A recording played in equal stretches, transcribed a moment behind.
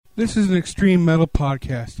This is an Extreme Metal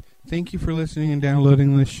podcast. Thank you for listening and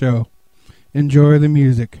downloading this show. Enjoy the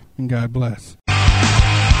music, and God bless.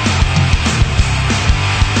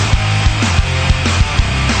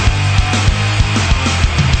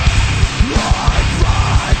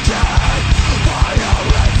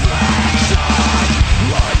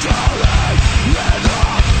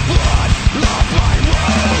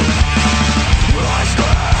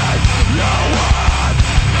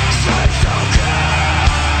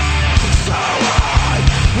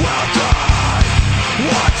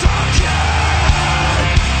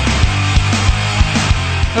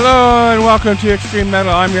 Hello and welcome to Extreme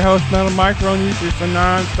Metal. I'm your host, Metal Mike. We're on YouTube for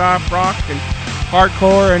non-stop rock and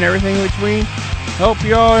hardcore and everything in between. Hope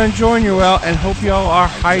you all enjoying your well and hope you all are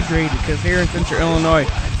hydrated, because here in Central Illinois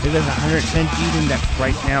it is 110 heat index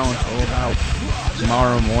right now until about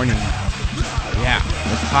tomorrow morning. Yeah,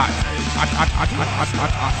 it's hot.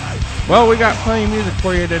 Hot. Well, we got plenty of music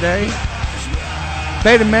for you today.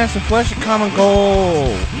 Fate of Massive Flesh at Common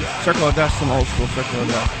Gold. Circle of Dust, some old school Circle of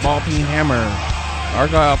Dust. Ball Peen Hammer.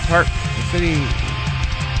 Argyle Park, the city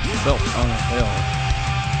built on a hill.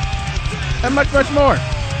 And much more.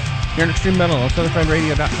 Here in Extreme Metal on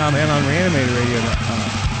SouthernFriendRadio.com and on ReanimatedRadio.com.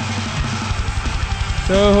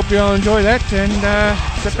 So, hope you all enjoy that and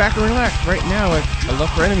sit back and relax. Right now, it's A Love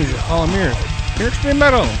for Enemies at Hall of Mirrors. Here in Extreme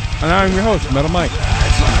Metal. And I'm your host, Metal Mike.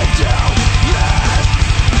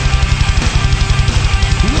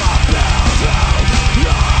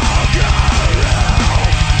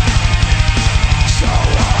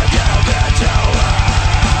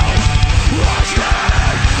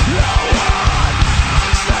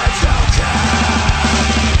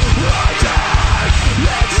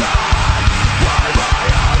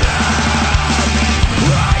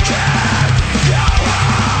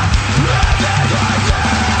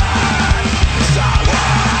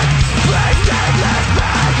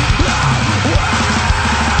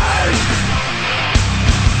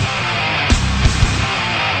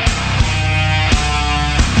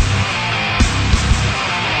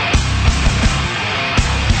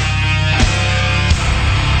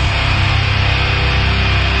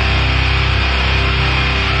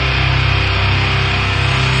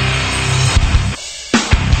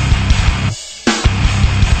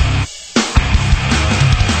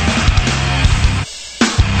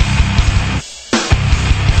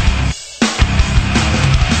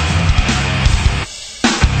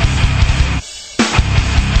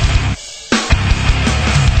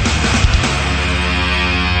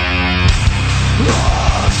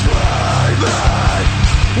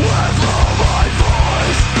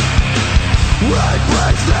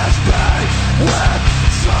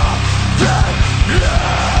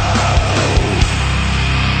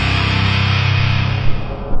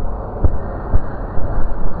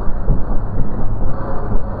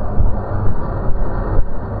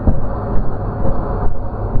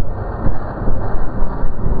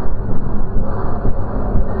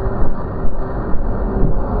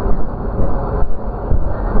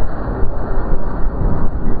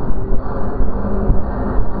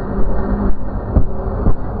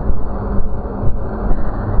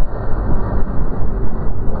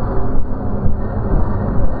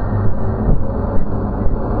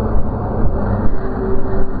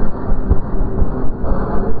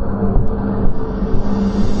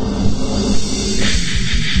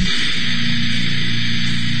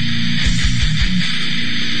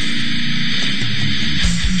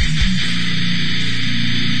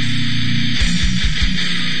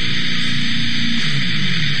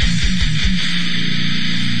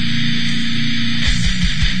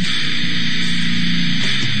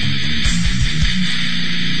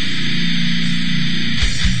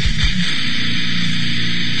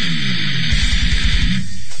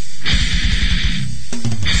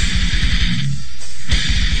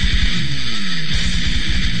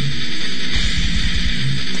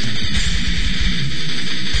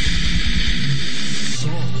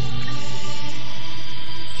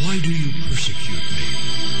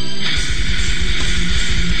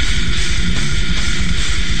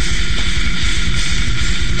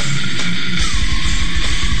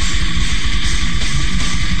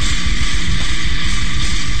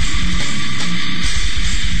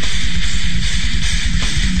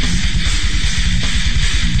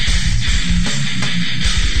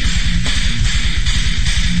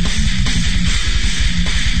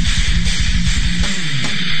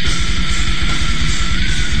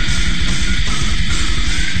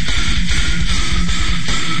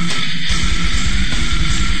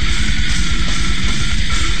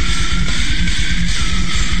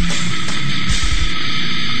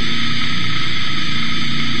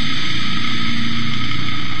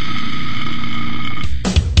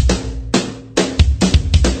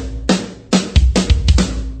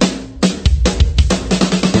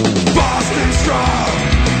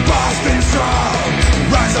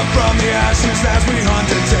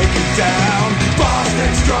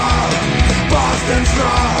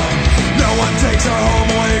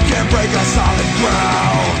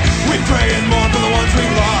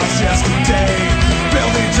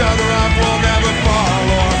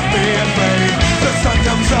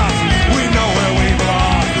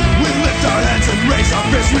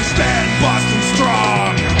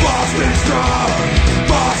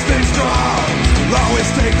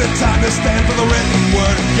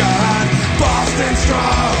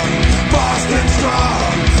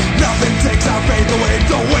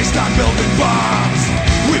 start building bombs.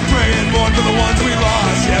 We pray and mourn for the ones we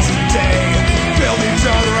lost yesterday. Build each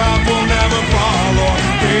other up, we'll never fall or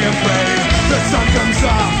be afraid. The sun comes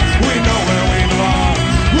up, we know where we belong.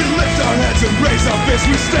 We lift our heads and raise our fists,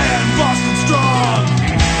 we stand fast and strong.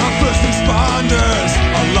 Our first responders,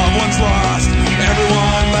 our loved ones lost.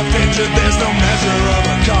 Everyone left injured, there's no measure of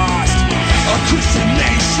a cost. A Christian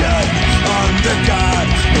nation under God,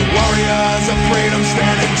 the warriors of freedom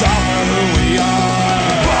standing tall for who we are.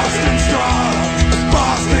 Boston strong,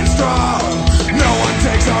 Boston strong. No one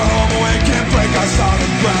takes our home away, can't break our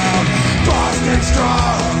solid ground. Boston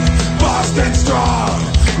strong, Boston strong.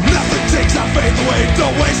 Nothing takes our faith away,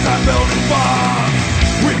 don't waste our building bombs.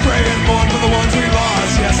 We pray and mourn for the ones we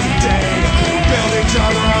lost yesterday. Build each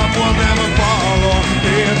other up, we'll never fall or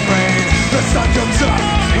be afraid. The sun comes up,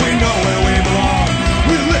 we know where we belong.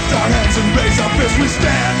 We lift our heads and raise our fists, we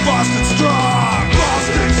stand Boston strong.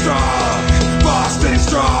 Boston strong, Boston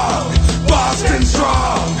strong, Boston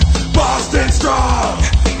strong, Boston strong.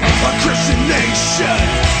 A Christian nation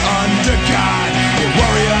under God, the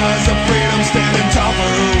warriors of freedom standing tall for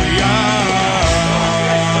who we are.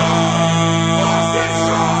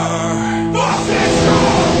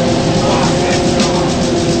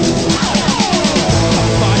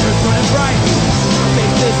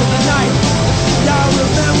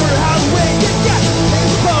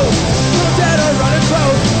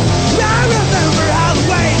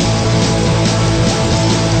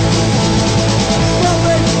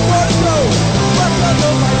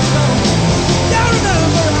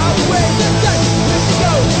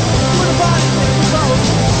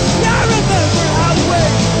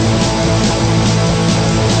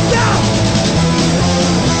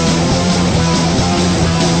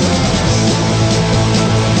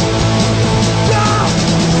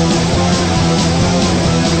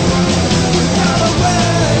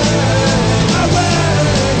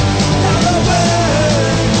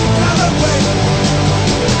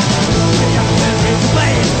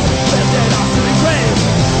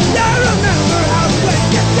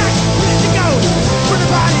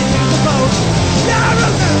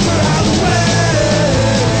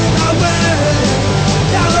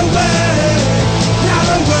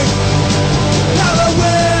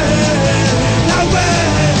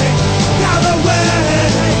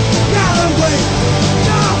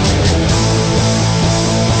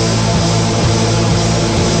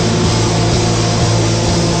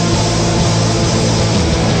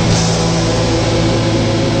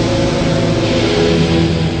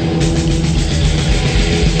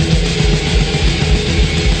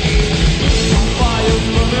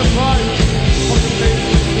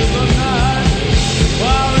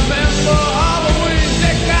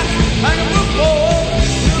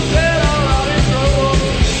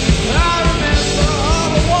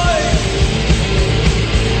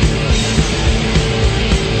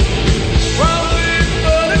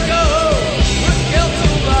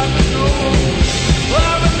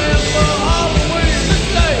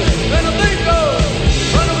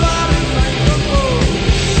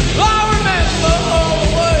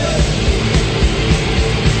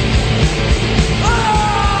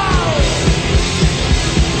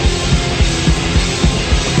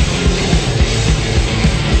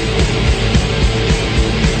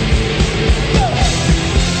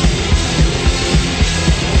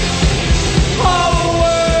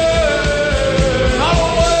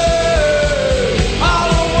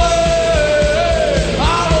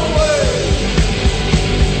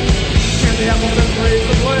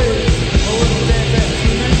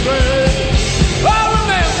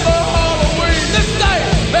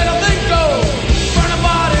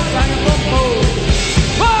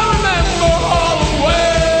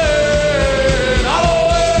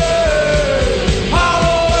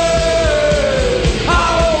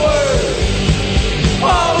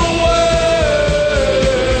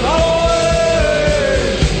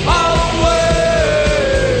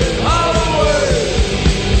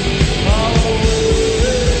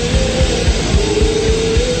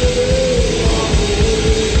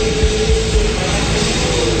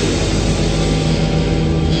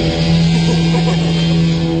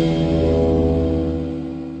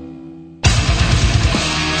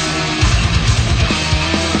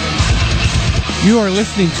 You are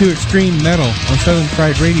listening to Extreme Metal on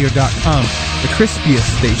SouthernFriedRadio.com, the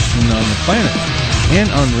crispiest station on the planet, and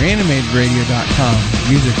on ReanimatedRadio.com,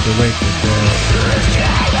 music to wake the dead.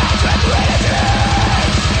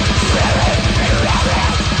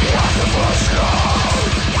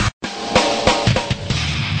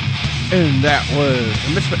 And that was the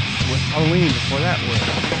Misfits with Halloween. Before that was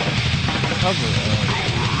a cover of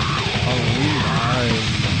Halloween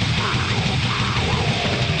by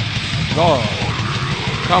God,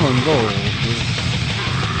 common goal.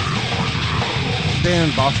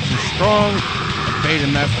 Stand Boston strong, Beta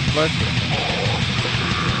Master Flesh.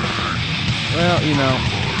 Well, you know,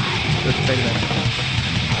 just Beta Master Flesh.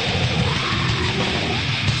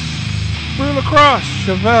 Blue Lacrosse,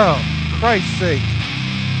 Chevelle, Christ's sake.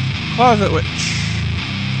 Closet Witch,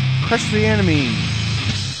 Crush the Enemy,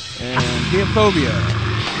 and Geophobia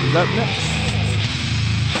is up next.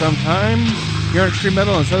 Sometime here on Extreme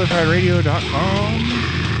Metal and SouthernTideRadio.com.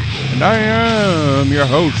 And I am your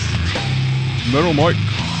host, Metal Mike.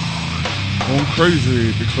 Going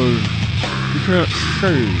crazy because you can't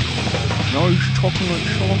say. Now he's talking like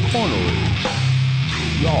Sean Connery.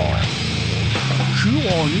 Yeah. You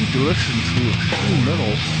all need to listen to Extreme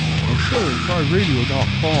Metal on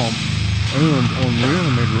SouthernTideRadio.com and on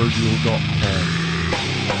ReanimatedRadio.com.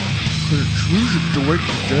 Because it's music to wake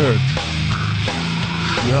the dead.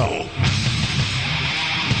 Yeah.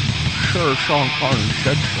 Sure, Sean Connery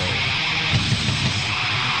said so.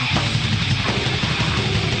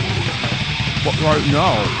 But right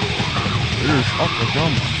now, it is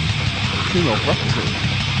Akadama, King of Rupture.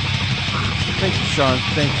 Thank you, Sean.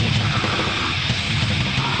 Thank you.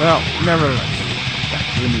 Well, nevertheless, back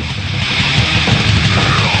to the music.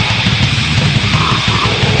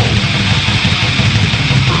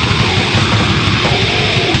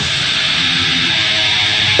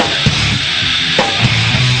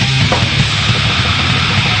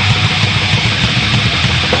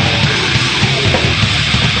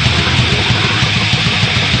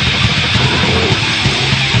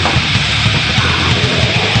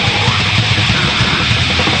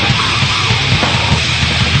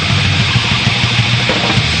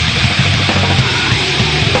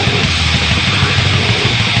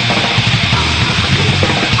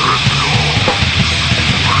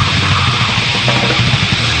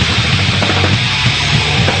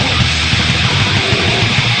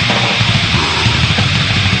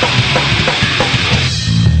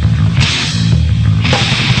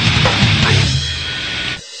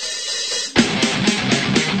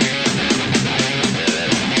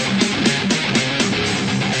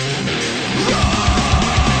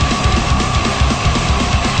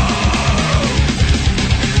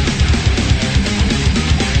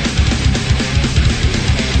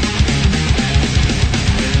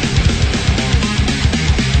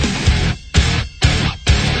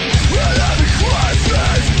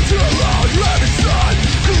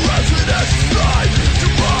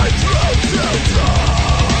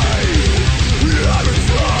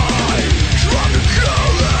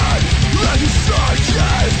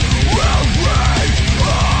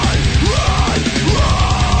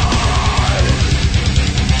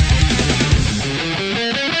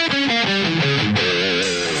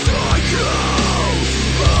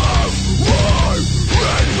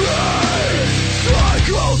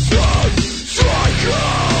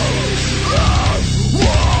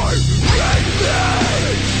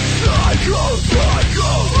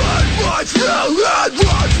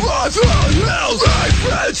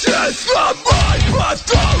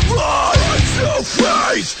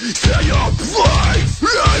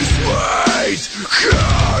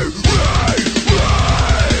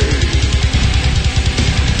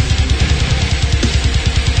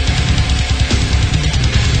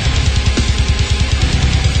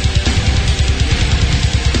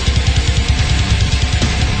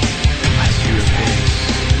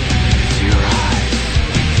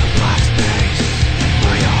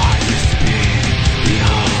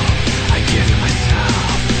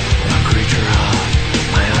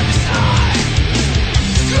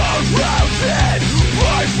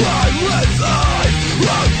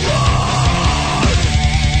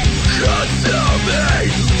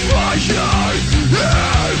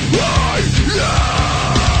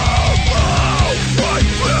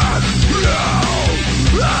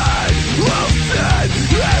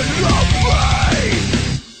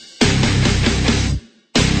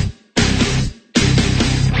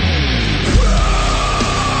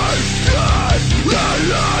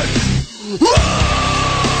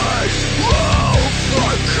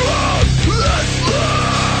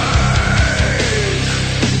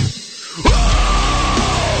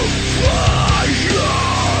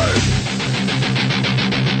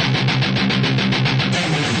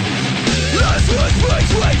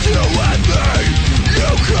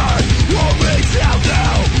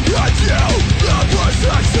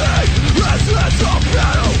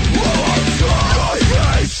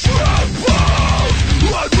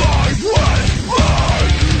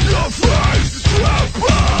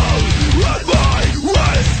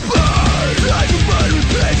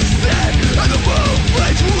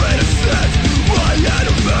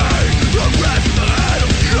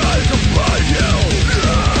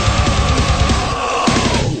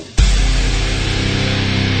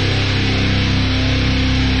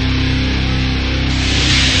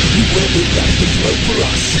 will be left the throne for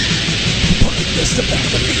us. Putting this to back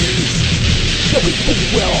the knees. Knowing full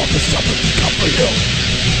well the suffering come for him.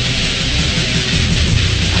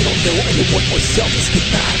 I don't know anyone more selfish than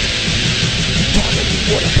that. Taught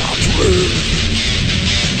anyone about truth.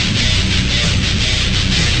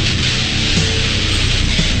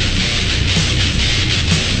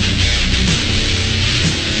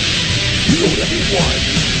 He owed everyone.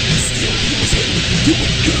 Still he was hated,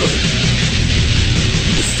 doing good.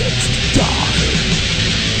 He was sentenced to die,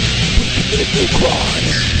 but he committed no crime.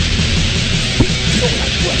 You don't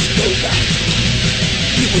have flesh to know that.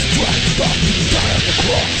 He was dragged up to die on the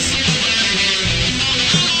cross.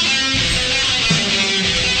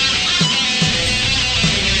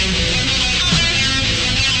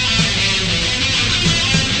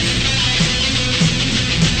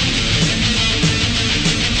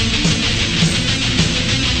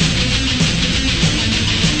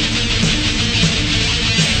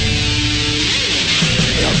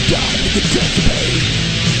 The death pain.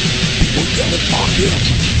 People yell and mock him.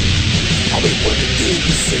 All they want to do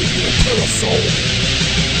is save their eternal soul.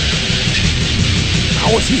 How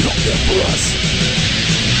was he up there for us?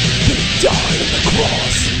 Then he died on the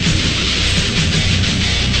cross.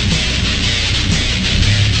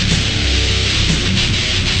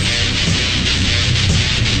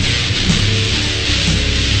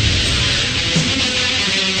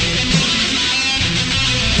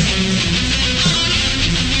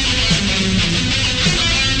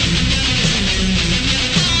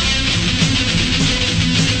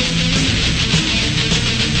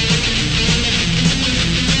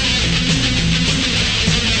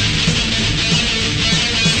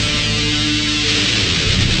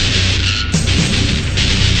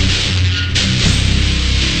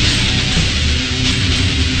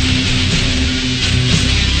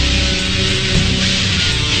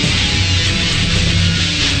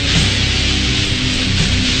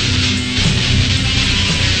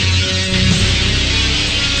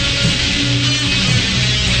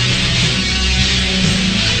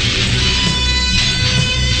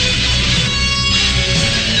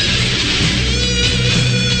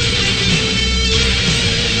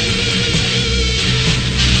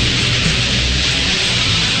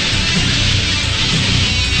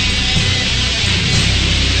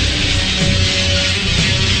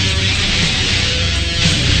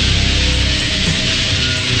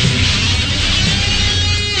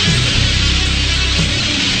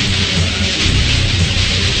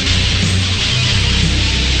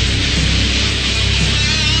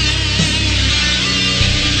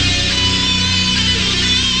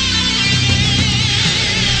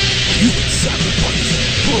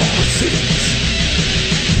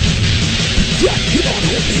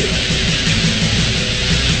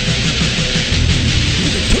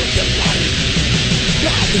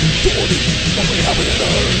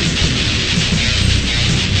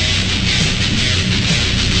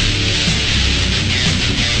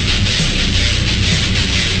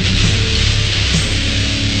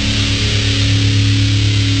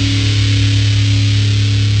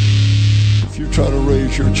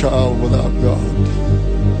 Your child without God,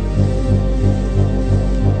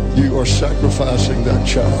 you are sacrificing that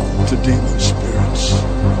child to demon spirits.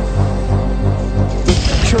 The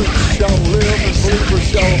church shall live and believers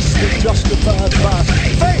shall be justified by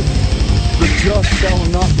faith. The just shall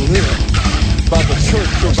not live by the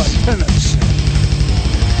church or by penance.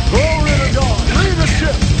 Glory to God.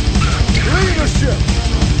 Leadership.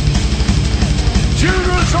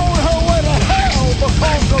 Judah's on her way to hell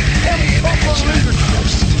because of improper leadership.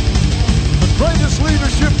 The greatest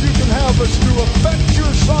leadership you can have is to affect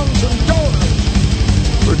your sons and daughters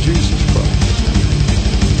for Jesus Christ.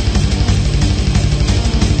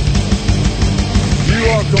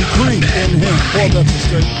 You are complete in Him. Boy, that's a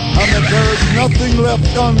statement. I mean, there is nothing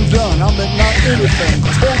left undone. I mean, not anything.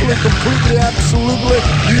 Totally, completely, absolutely.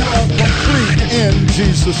 You are complete in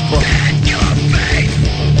Jesus Christ. Your faith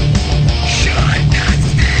should not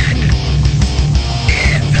stand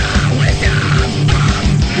in the wisdom of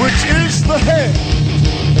which is the head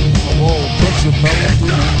of all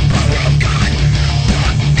principalities.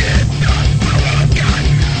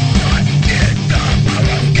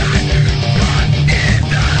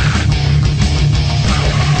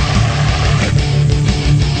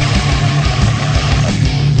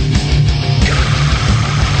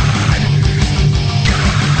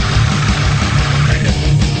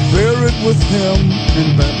 With him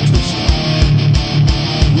in baptism,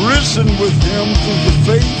 risen with him through the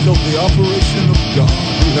faith of the operation of God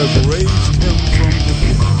who has raised him from the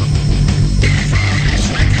dead.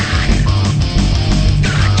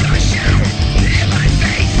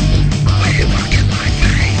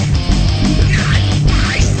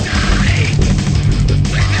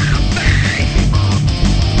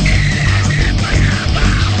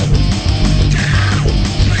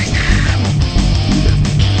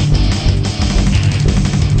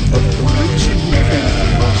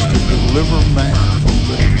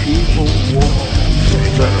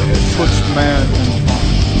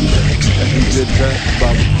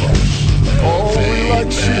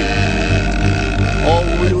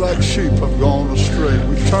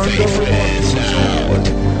 turned everyone to his own way.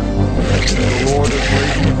 The Lord has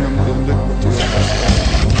laid on him the iniquity of us all.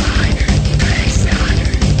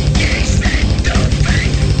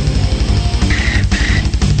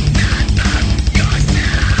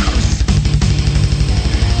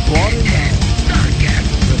 Blotting out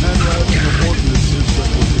the handwriting of ordinances that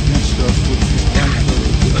was against us, which was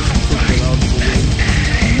contrary to us, and took it out of the way,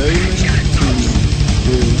 nailing it to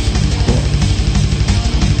his cross.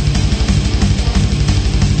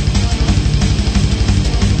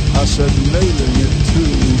 I said, nailing it to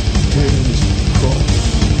his cross.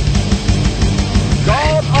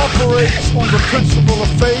 God operates on the principle of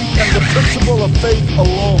faith and the principle of faith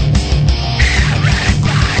alone.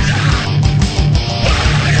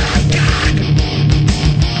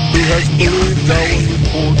 Who has believed thou and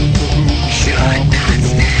reported to whom the arm of the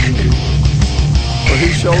Lord will do. For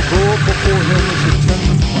he shall grow up before him as a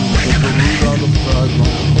tender plant, as a root out of dry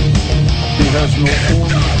ground. He has no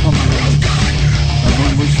form of coming, and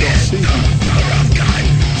when we shall see him,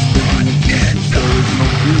 speaking of Jesus, there is no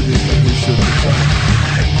beauty that we should desire.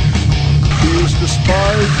 He is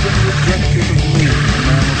despised and rejected of men, a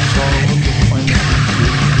man of sorrow and acquaintance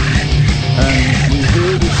with grief. And we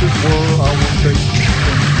hid, as it were, our faces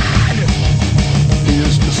from him. He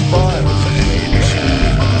is despised and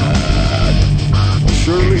esteemed of men.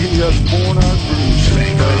 Surely he has borne our griefs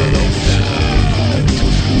and carried our sins, and he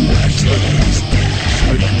was wounded,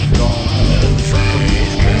 smitten of God, and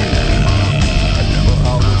for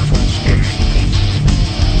our transgressions,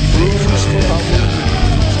 bruised for our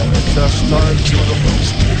iniquities, and the chastisement of our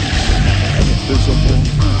peace is upon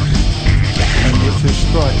him. And with his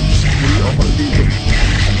stripes we are healed.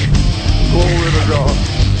 Glory to God.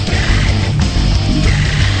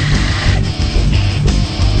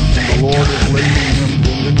 The Lord is laying him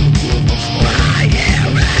the iniquity of us all.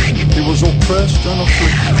 He was oppressed and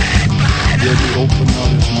afflicted, yet he opened not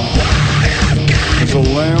his mouth. As a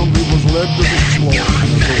lamb he was led to the slaughter,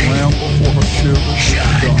 and as a lamb before her shearers is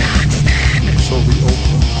dumb, so he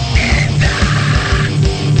opened not his mouth.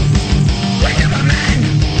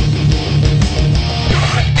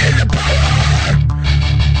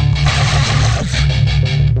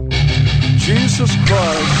 Jesus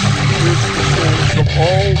Christ is the source of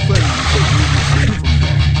all things that we receive from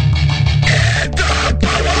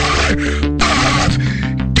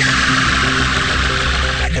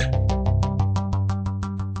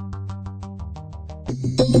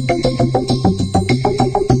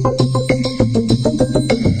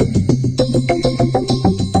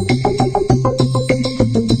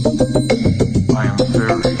I am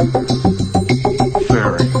very,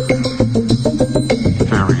 very,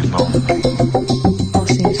 very lonely.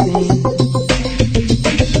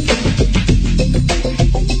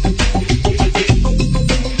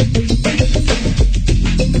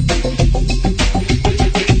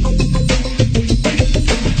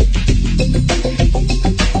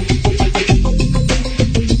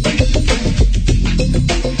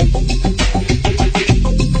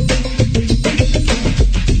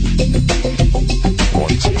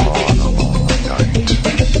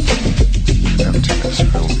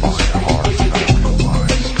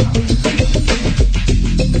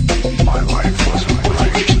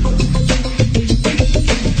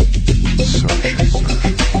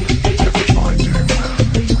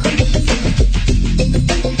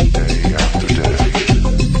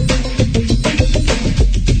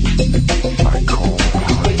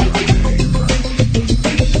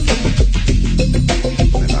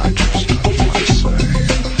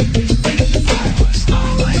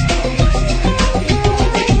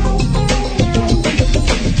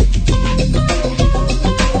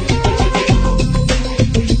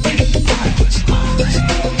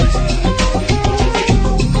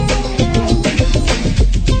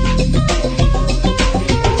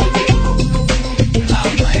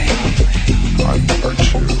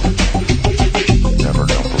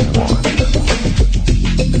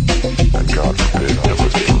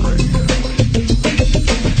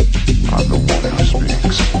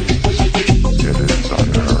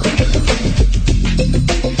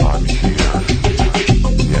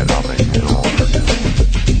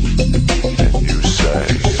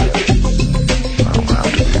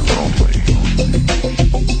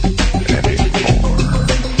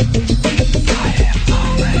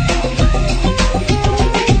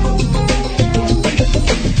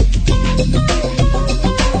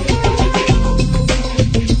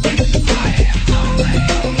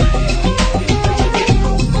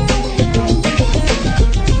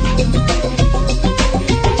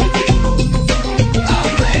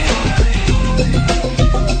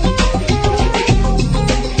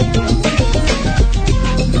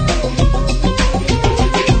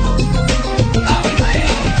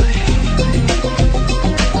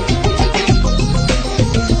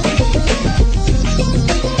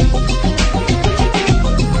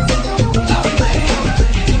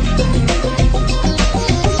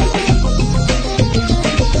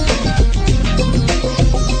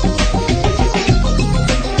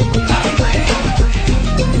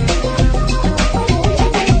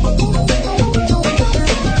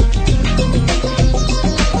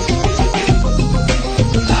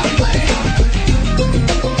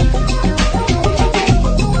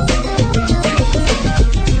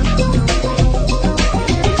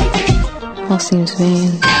 seems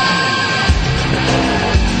vain.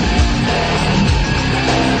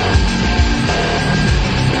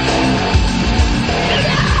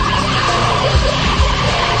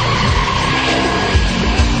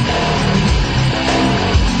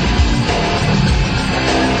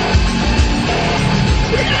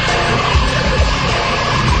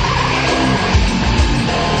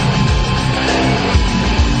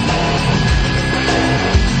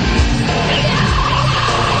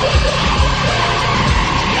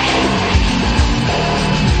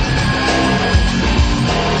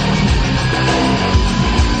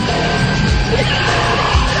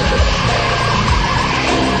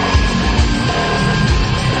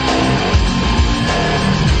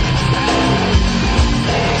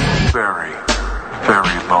 Very,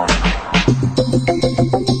 very lonely.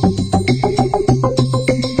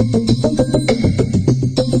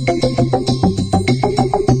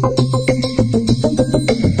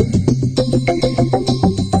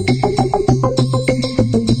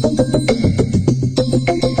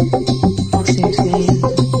 All seems vain.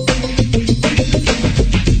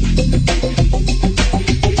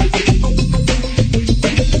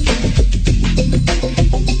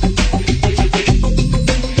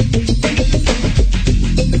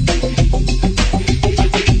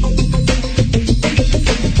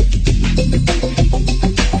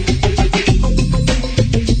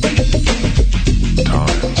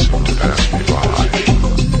 Time seemed to pass me by.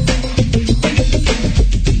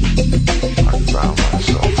 I found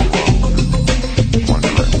myself alone,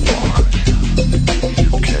 wondering why you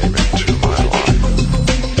came into my life.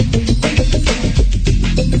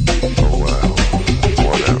 Oh well,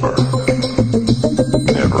 whatever.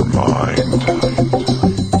 Never mind.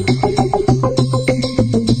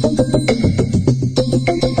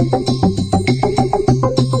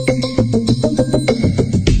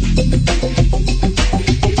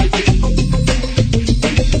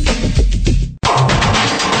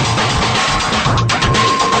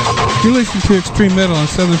 You listen to Extreme Metal on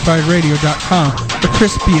SouthernFriedRadio.com, the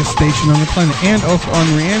crispiest station on the planet, and also on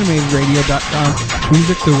ReanimatedRadio.com,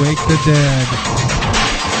 music to wake the dead.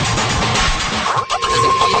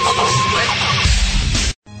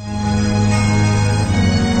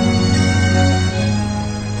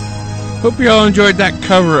 Hope you all enjoyed that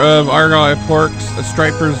cover of Argyle Pork's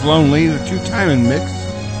Striper's Lonely, the two-timing mix.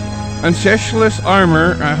 Ancestral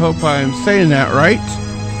Armor, I hope I'm saying that right.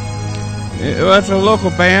 It was a local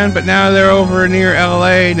band, but now they're over near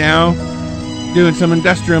LA now, doing some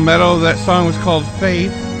industrial metal. That song was called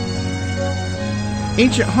Faith.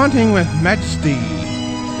 Ancient Haunting with Majesty.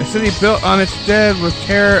 A city built on its dead with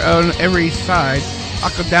terror on every side.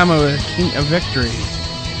 Akadama with King of Victory.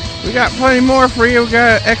 We got plenty more for you. We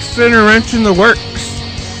got X-Center in the works.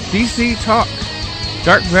 DC Talk.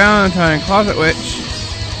 Dark Valentine, Closet Witch.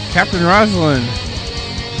 Captain Rosalind.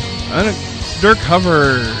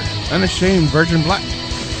 Undercover. Unashamed Virgin Black.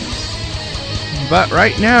 But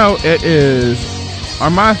right now it is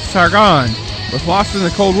Armand Sargon with Lost in the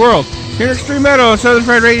Cold World. Here at Extreme Metal on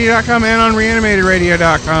SouthernFriedRadio.com and on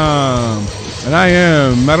ReanimatedRadio.com. And I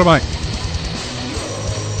am Metal Mike.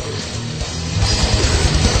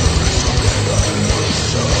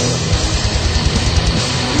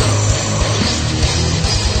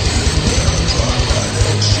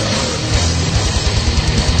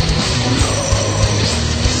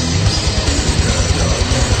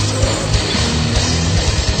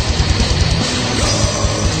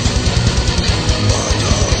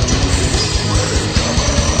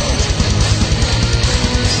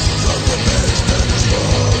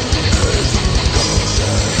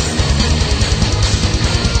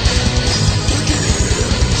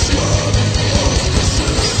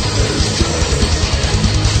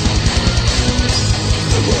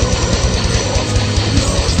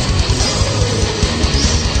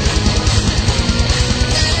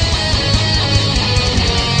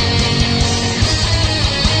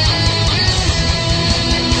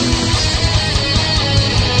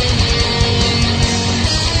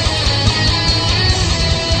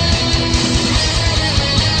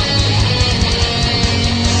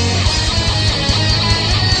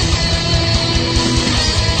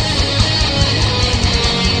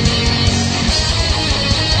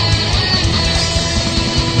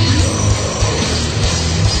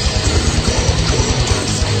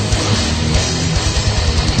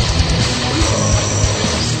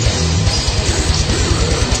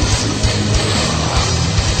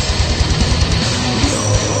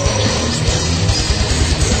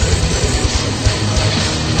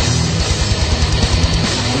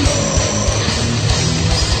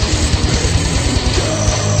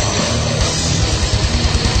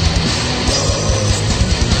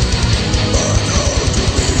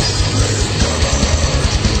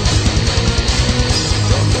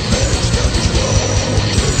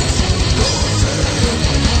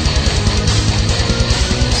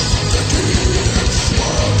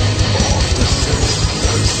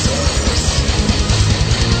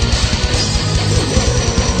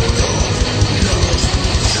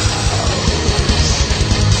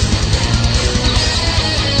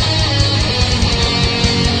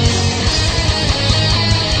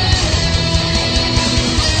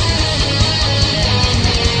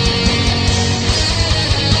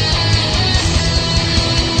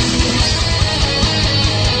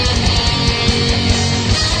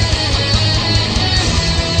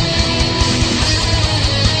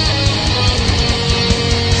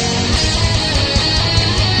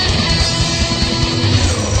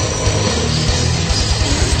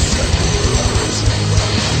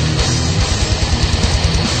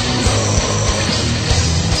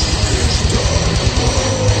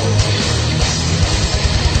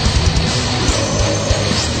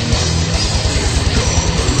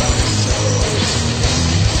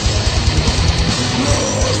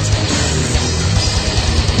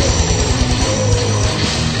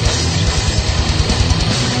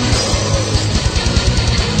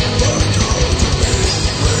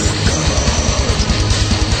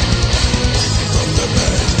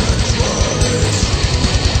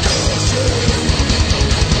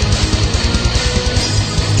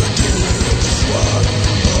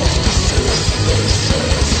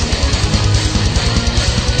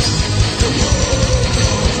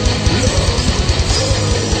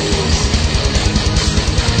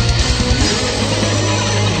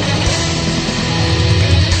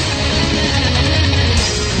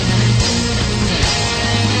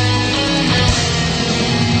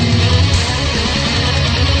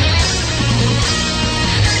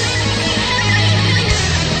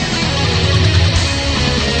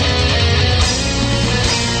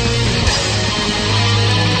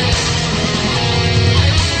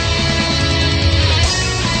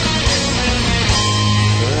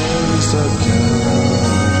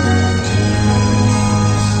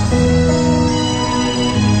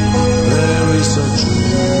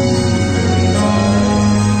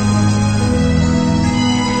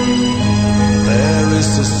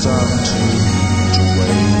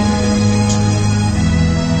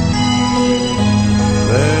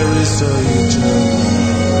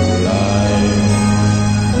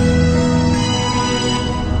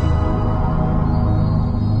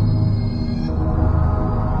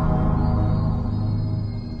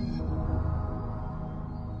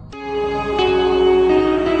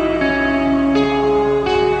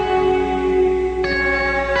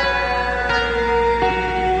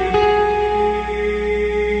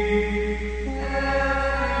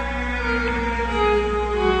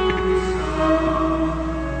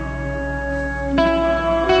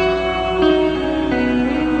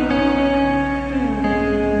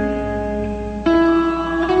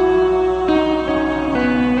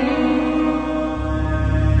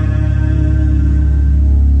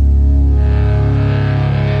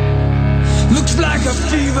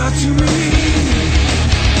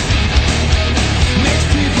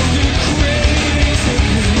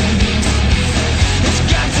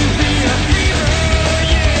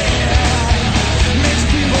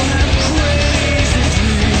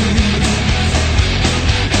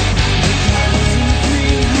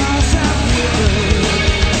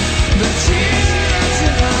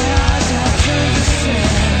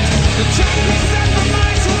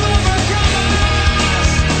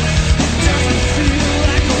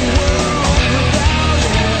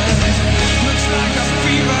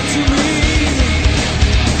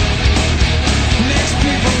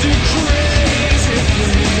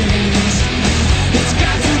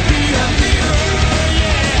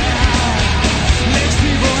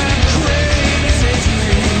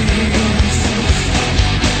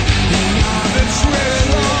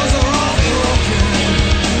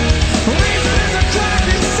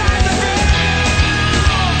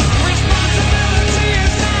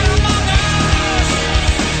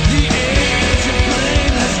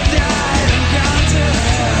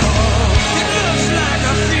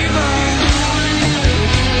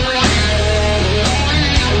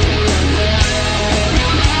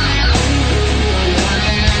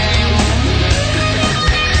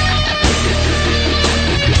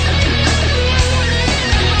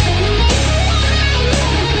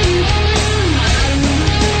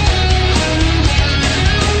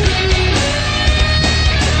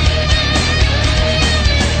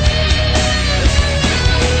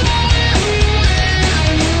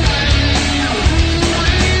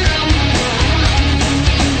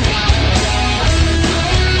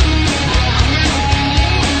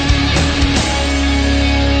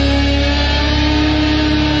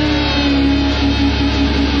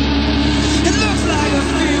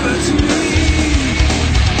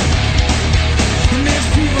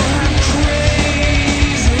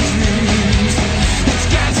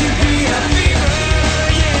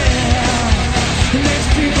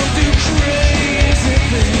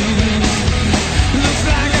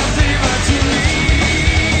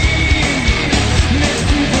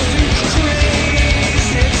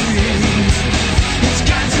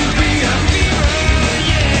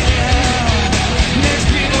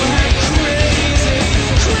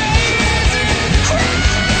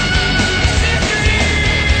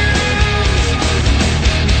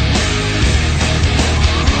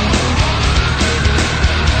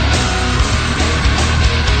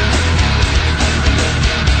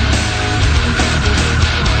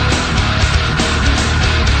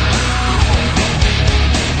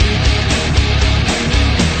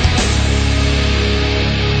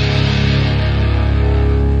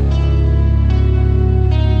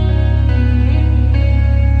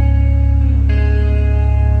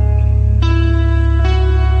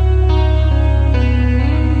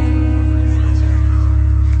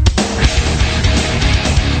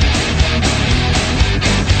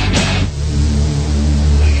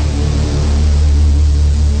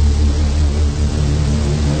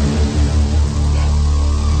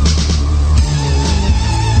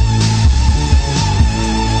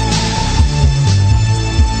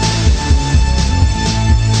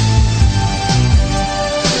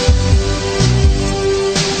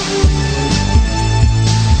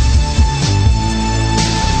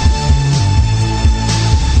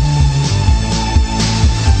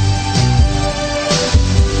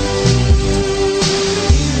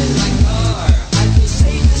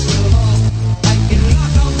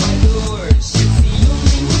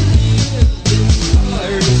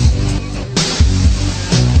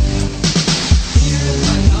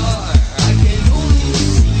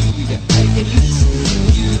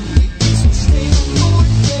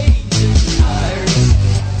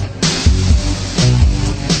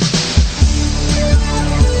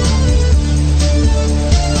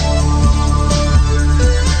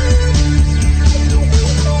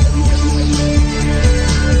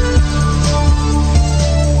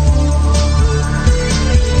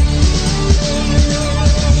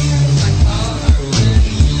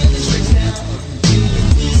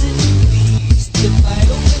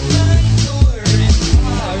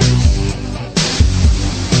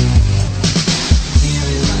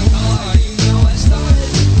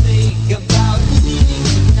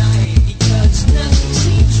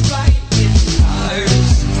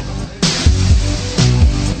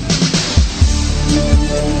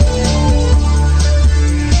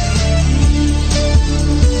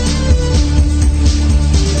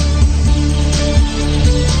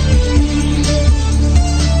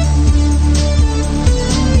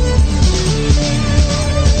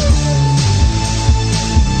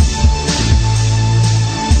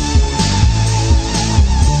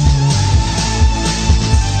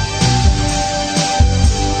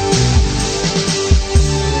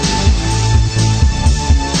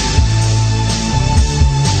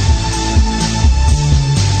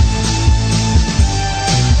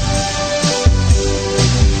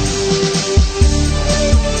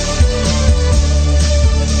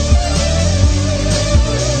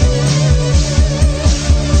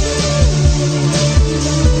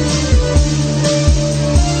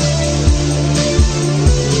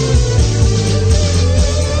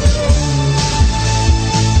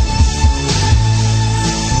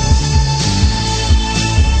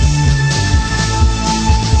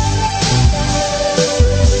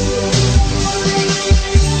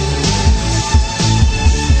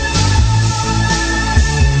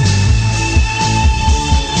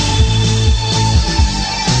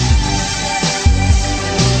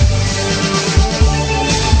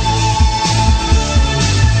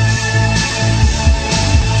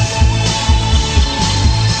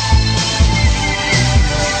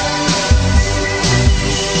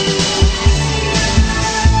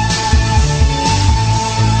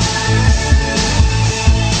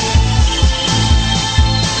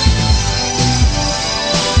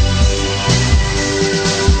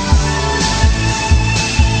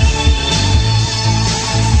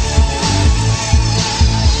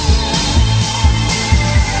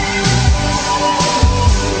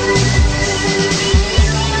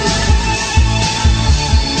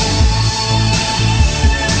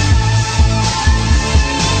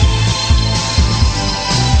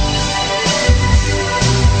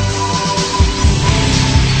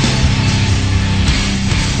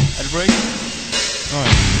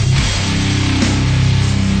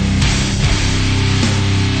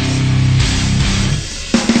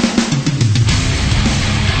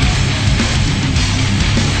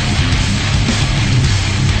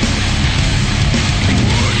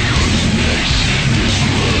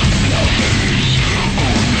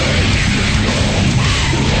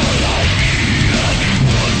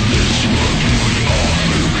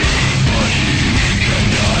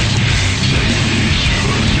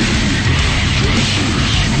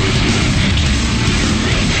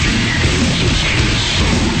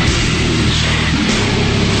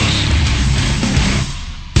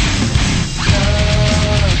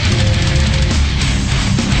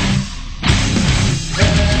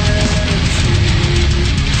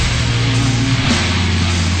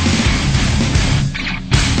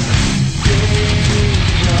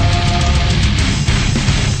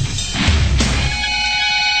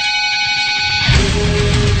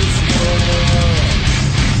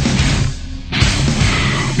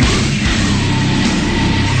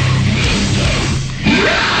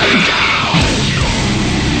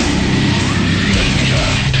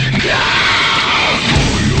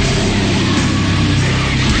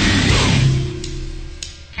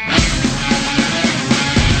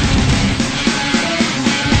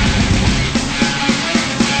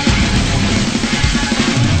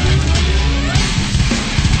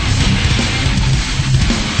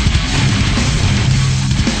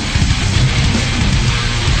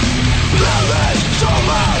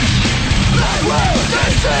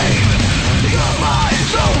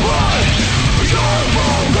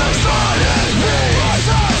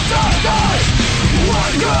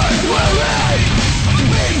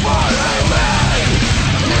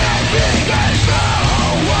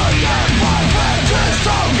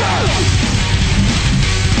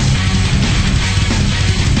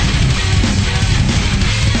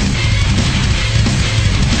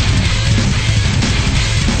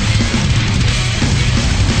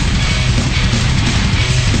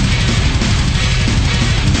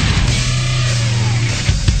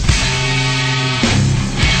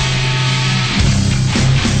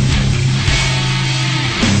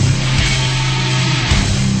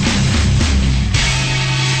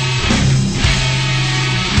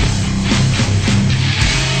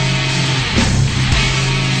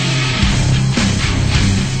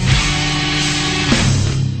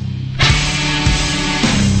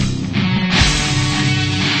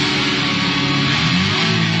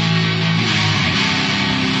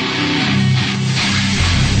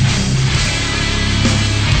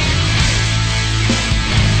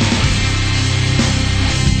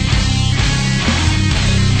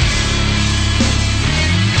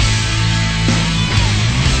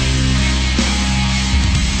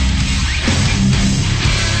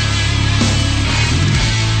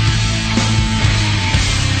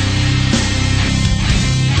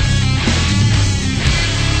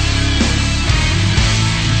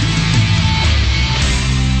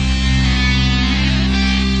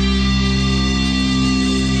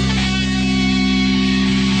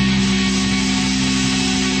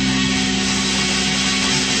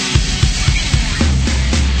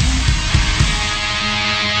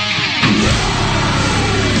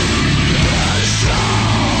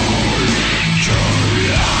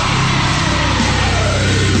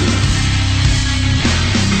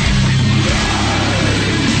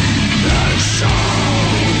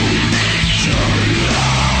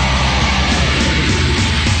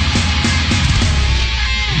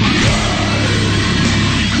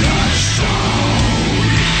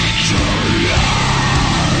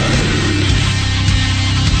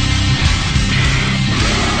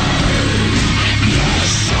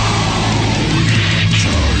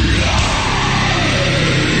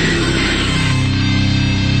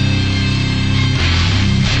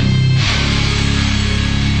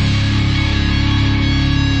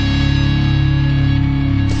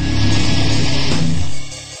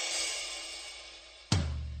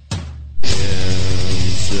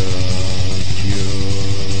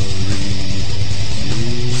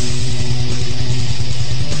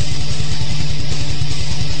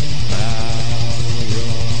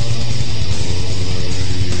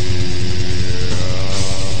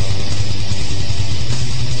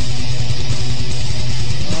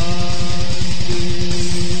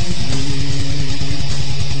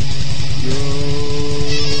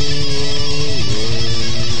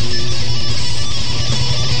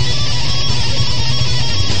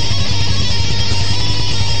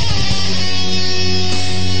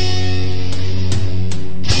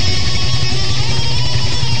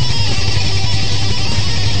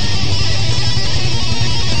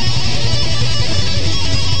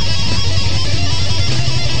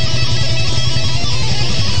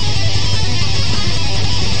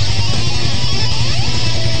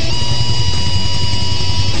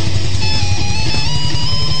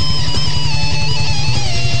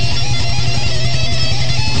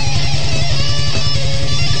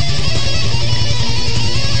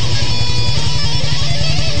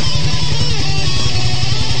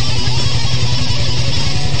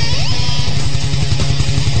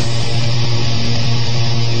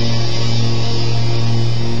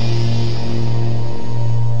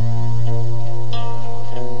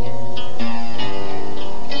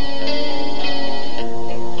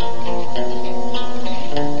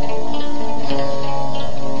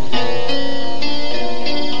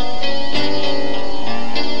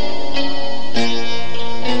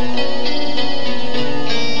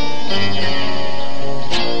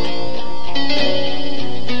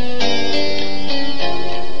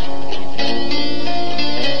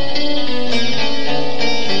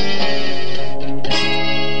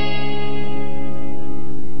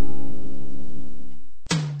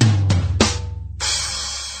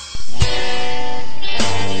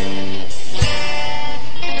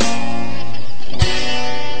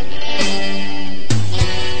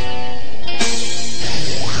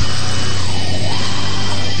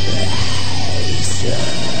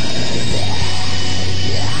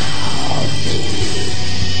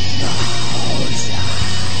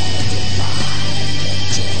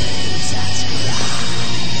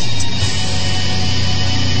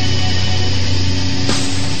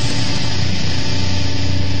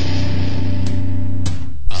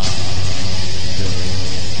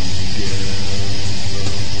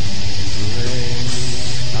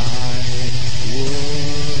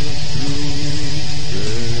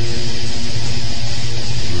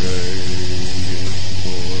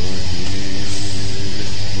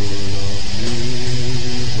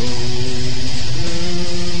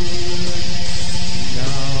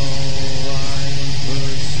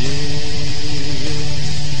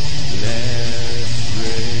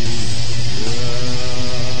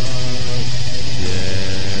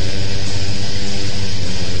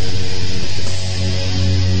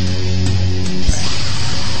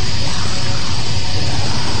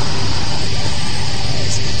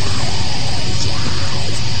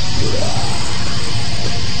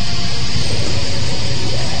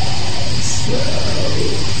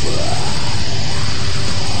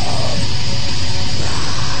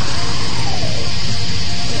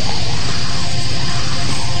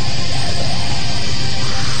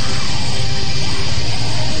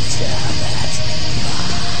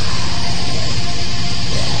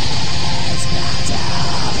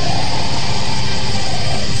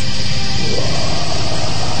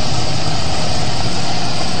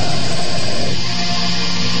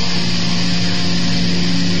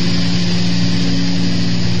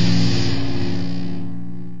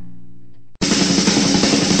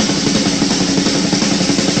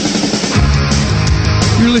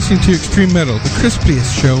 You're listening to Extreme Metal, the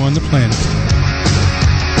crispiest show on the planet.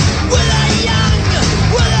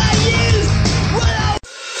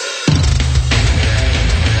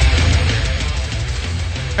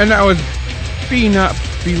 And that was Be Not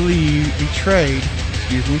Believe, Betrayed,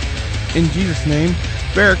 in Jesus' name.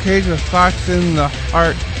 Barricades with Thoughts in the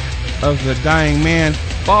Heart of the Dying Man.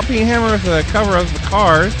 Ball Peen Hammer with the cover of The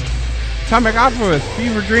Cars. Atomic Opera with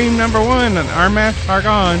Fever Dream #1. And Armas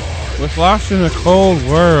Targon with Lost in a Cold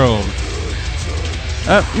World.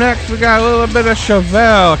 Up next, we got a little bit of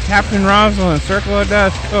Chevelle, Captain Rosalind, Circle of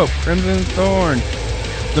Dust, Cope, Crimson Thorn,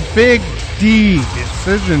 The Big D,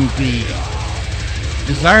 Decision D,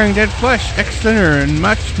 Desiring Dead Flesh, X-Sinner, and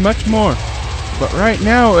much, much more. But right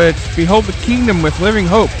now, it's Behold the Kingdom with Living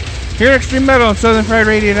Hope. Here at Extreme Metal on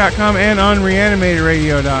SouthernFriedRadio.com and on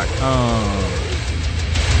ReanimatedRadio.com.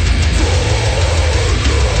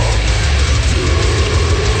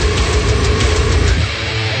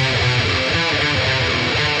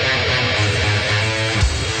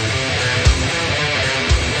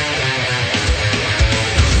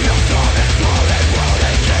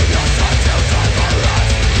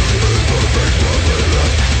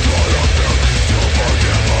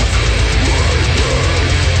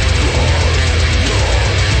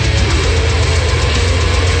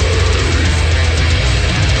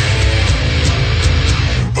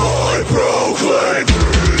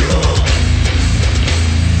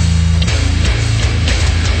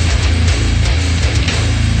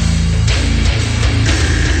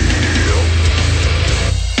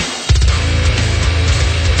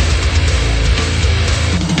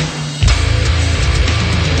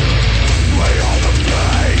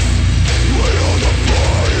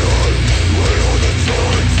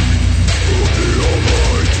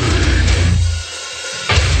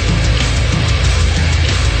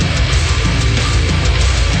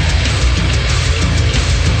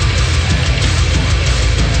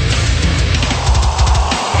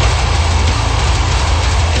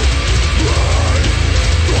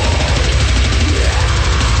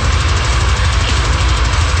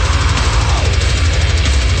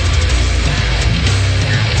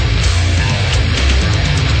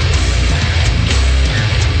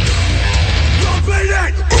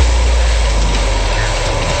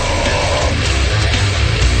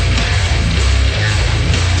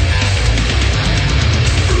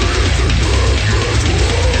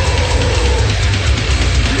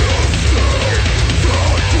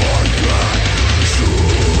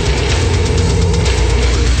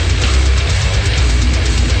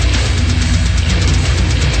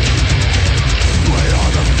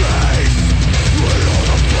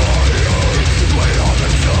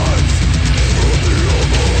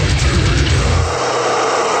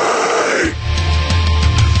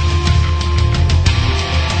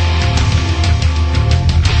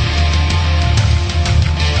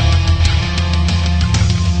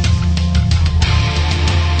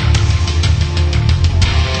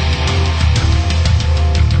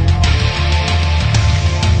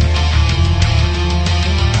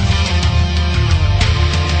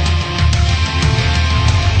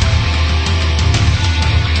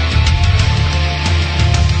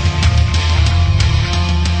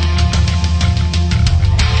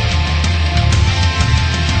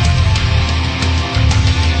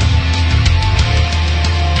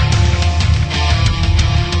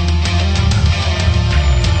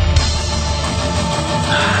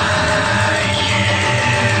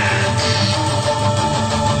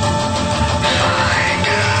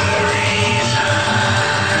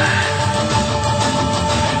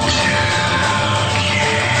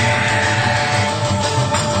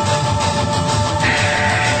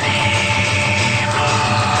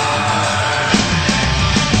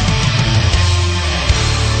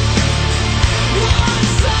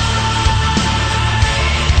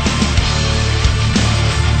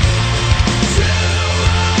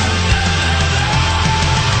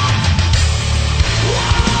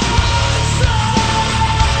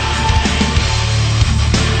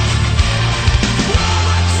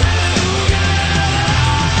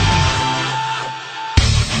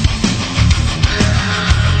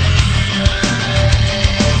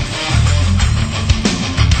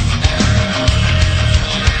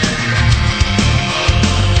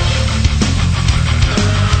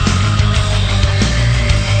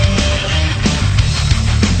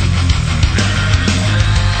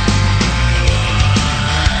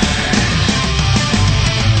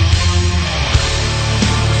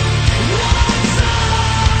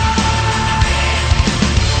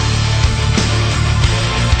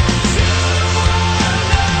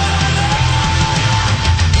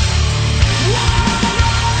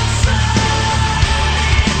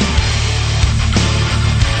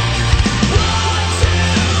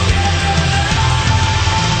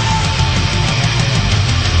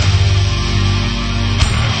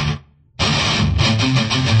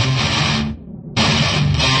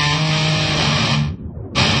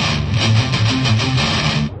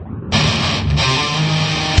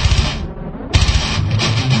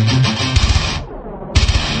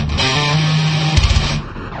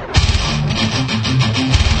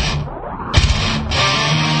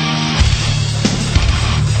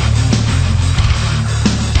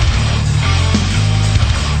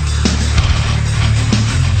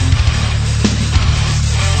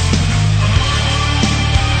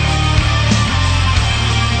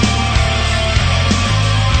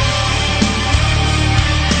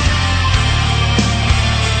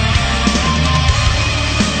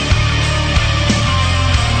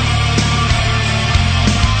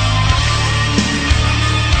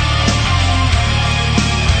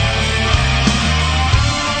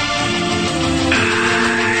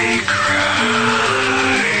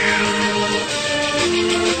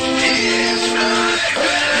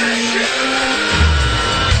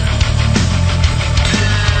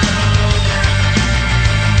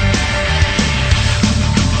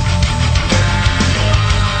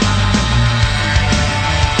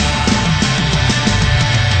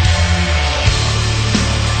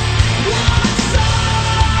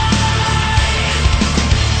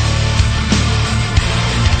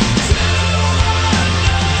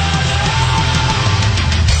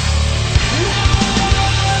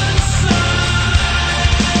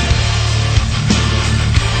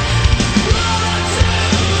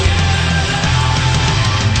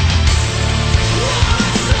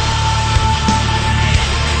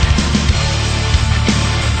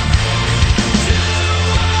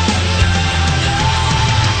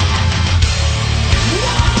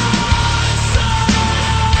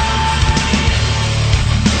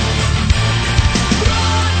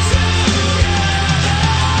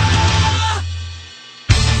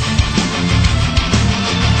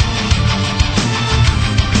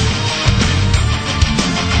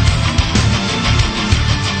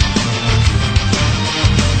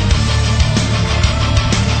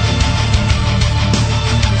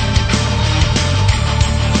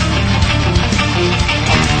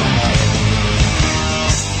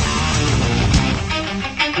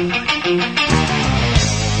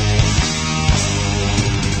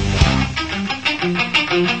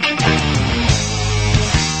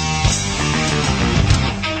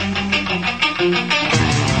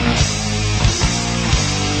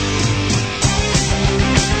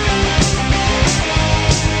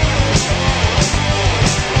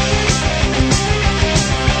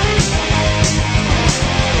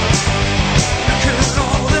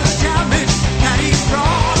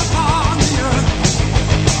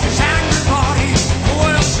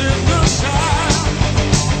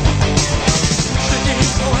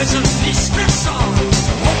 Poison, distress, all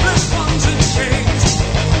hopeless ones in chains.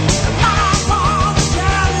 My father.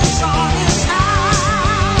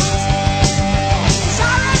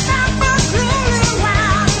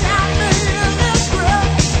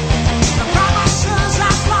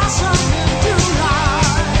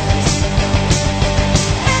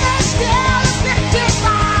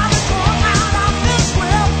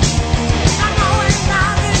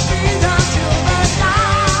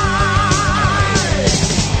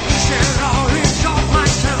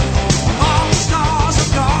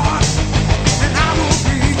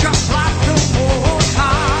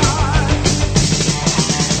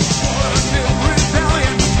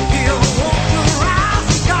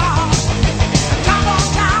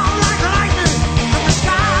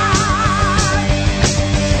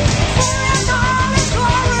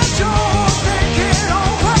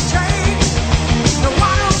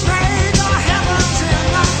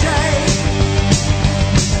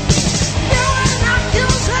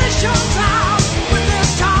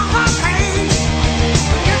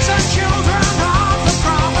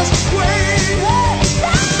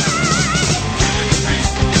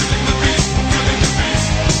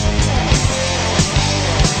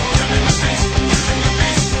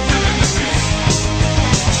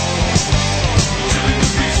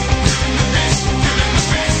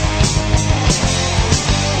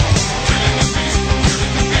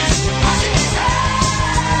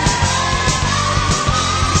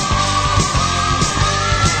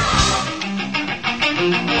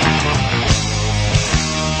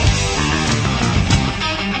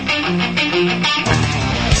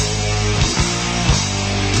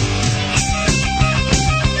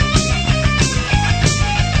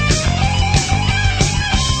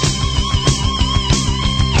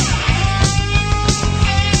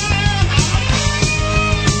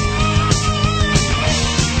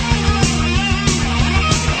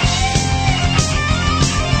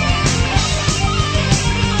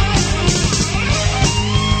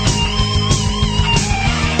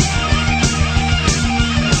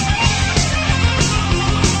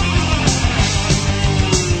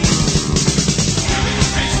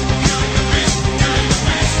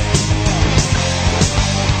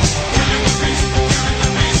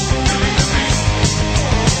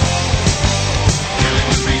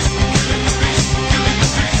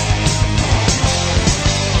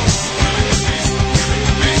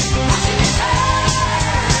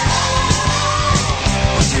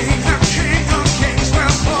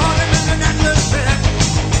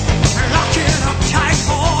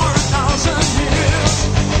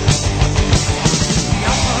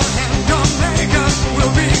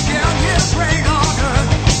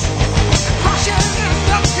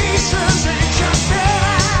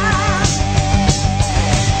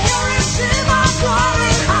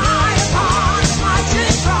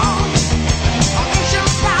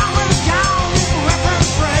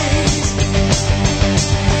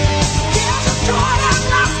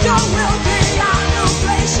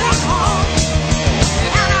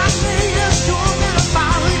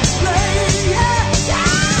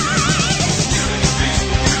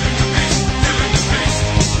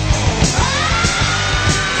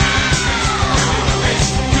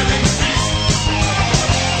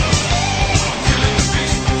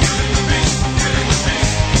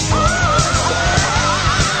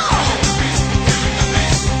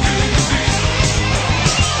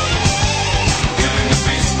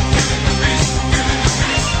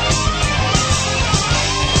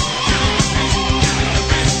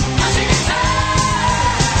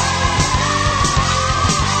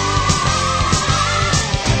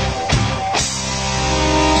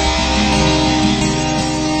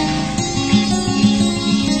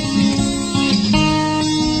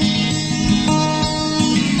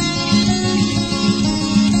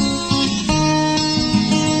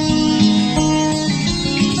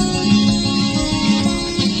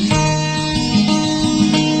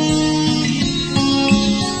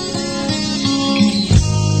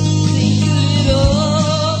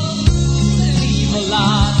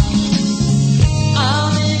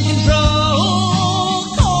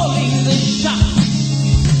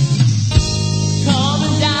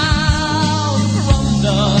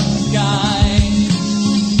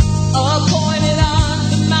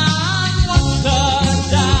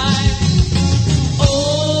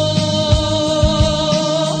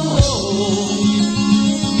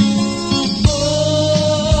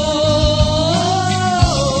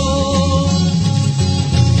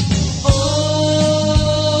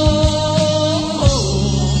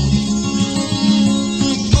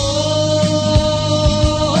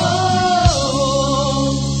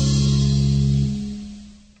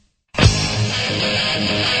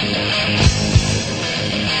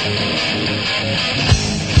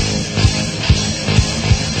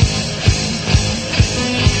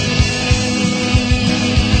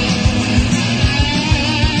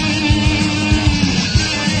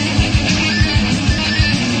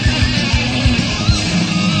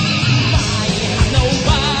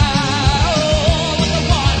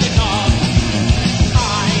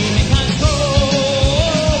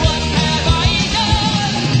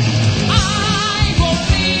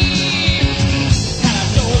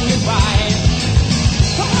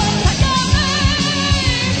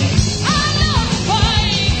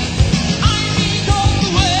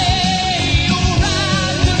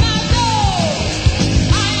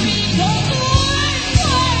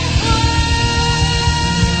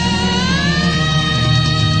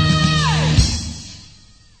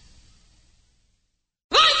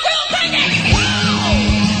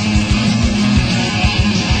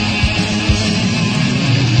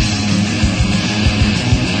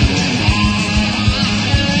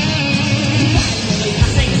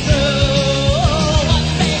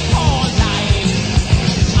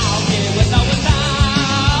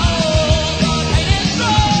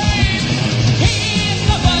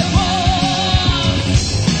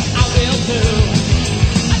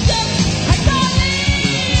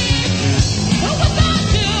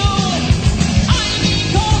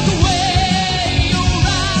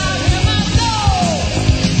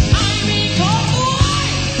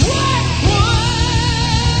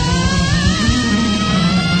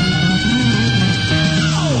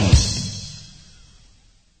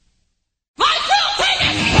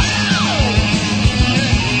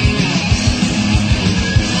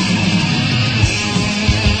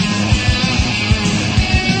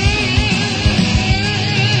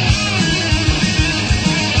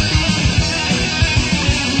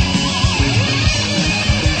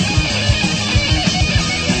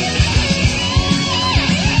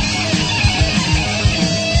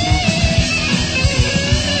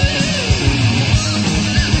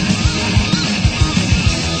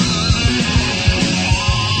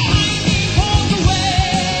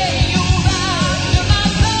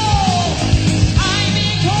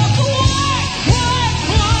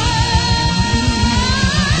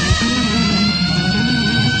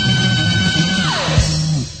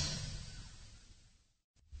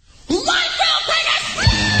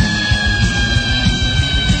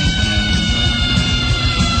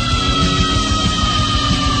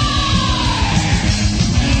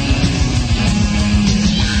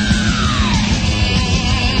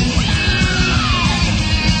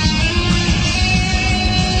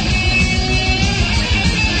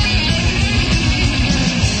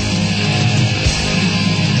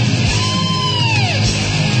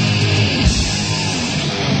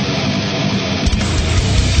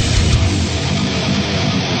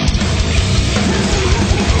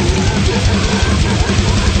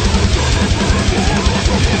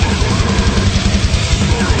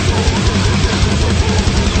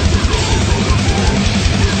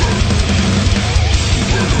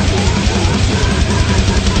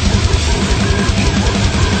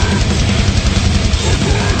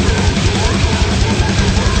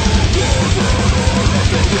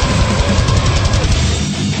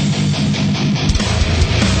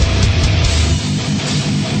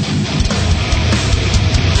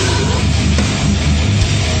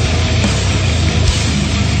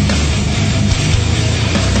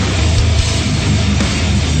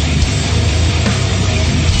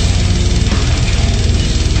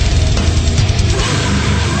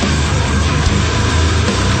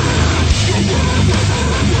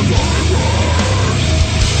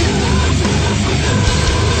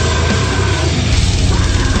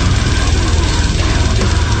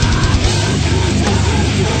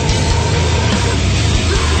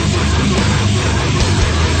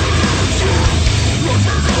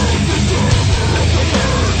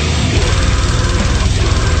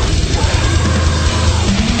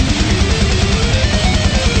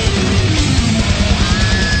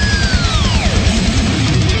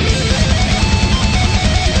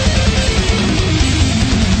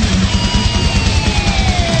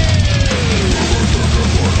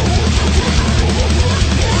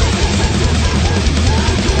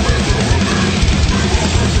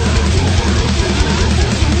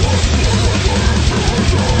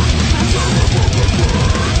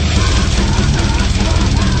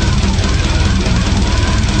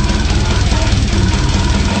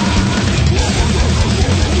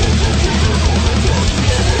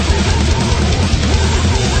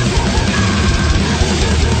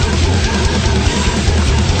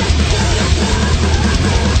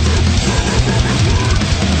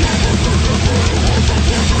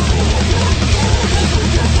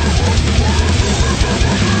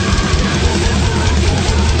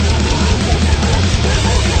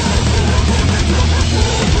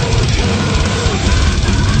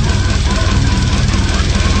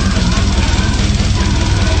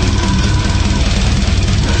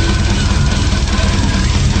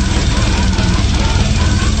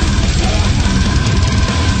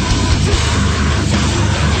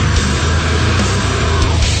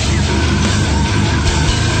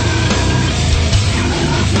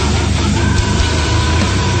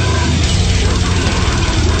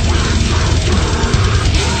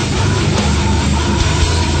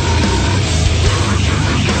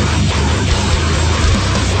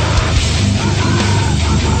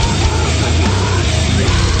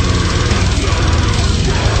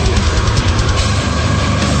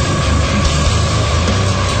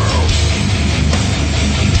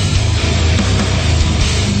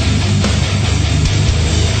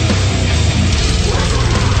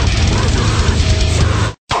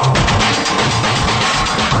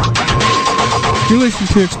 You're listening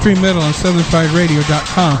to Extreme Metal on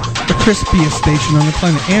SouthernFriedRadio.com, the crispiest station on the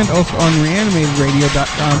planet, and also on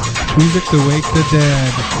ReanimatedRadio.com, music to wake the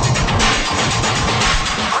dead.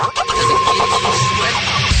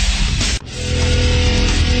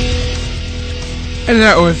 And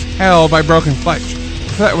that was Hell by Broken Flesh.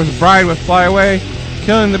 That was Bride with Fly Away,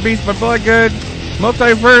 Killing the Beast by Bloodgood,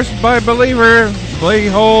 Multiverse by Believer,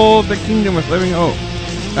 Behold the Kingdom with Living Hope.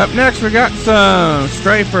 Up next we got some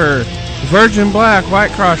Striper, Virgin Black,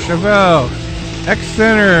 White Cross, Chevelle,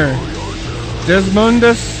 X-Center,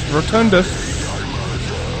 Desmondus, Rotundus,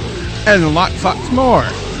 and lots more.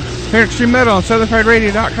 Here at Extreme Metal on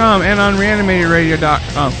SouthernFriedRadio.com and on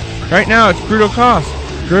ReanimatedRadio.com. Right now it's Brutal Cost,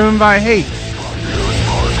 Driven by Hate.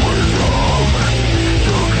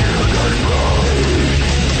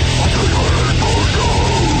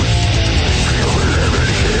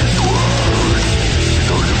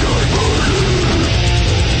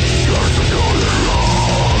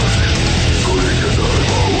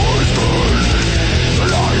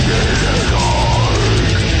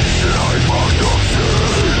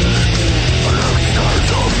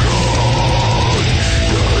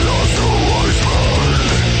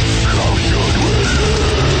 Love you.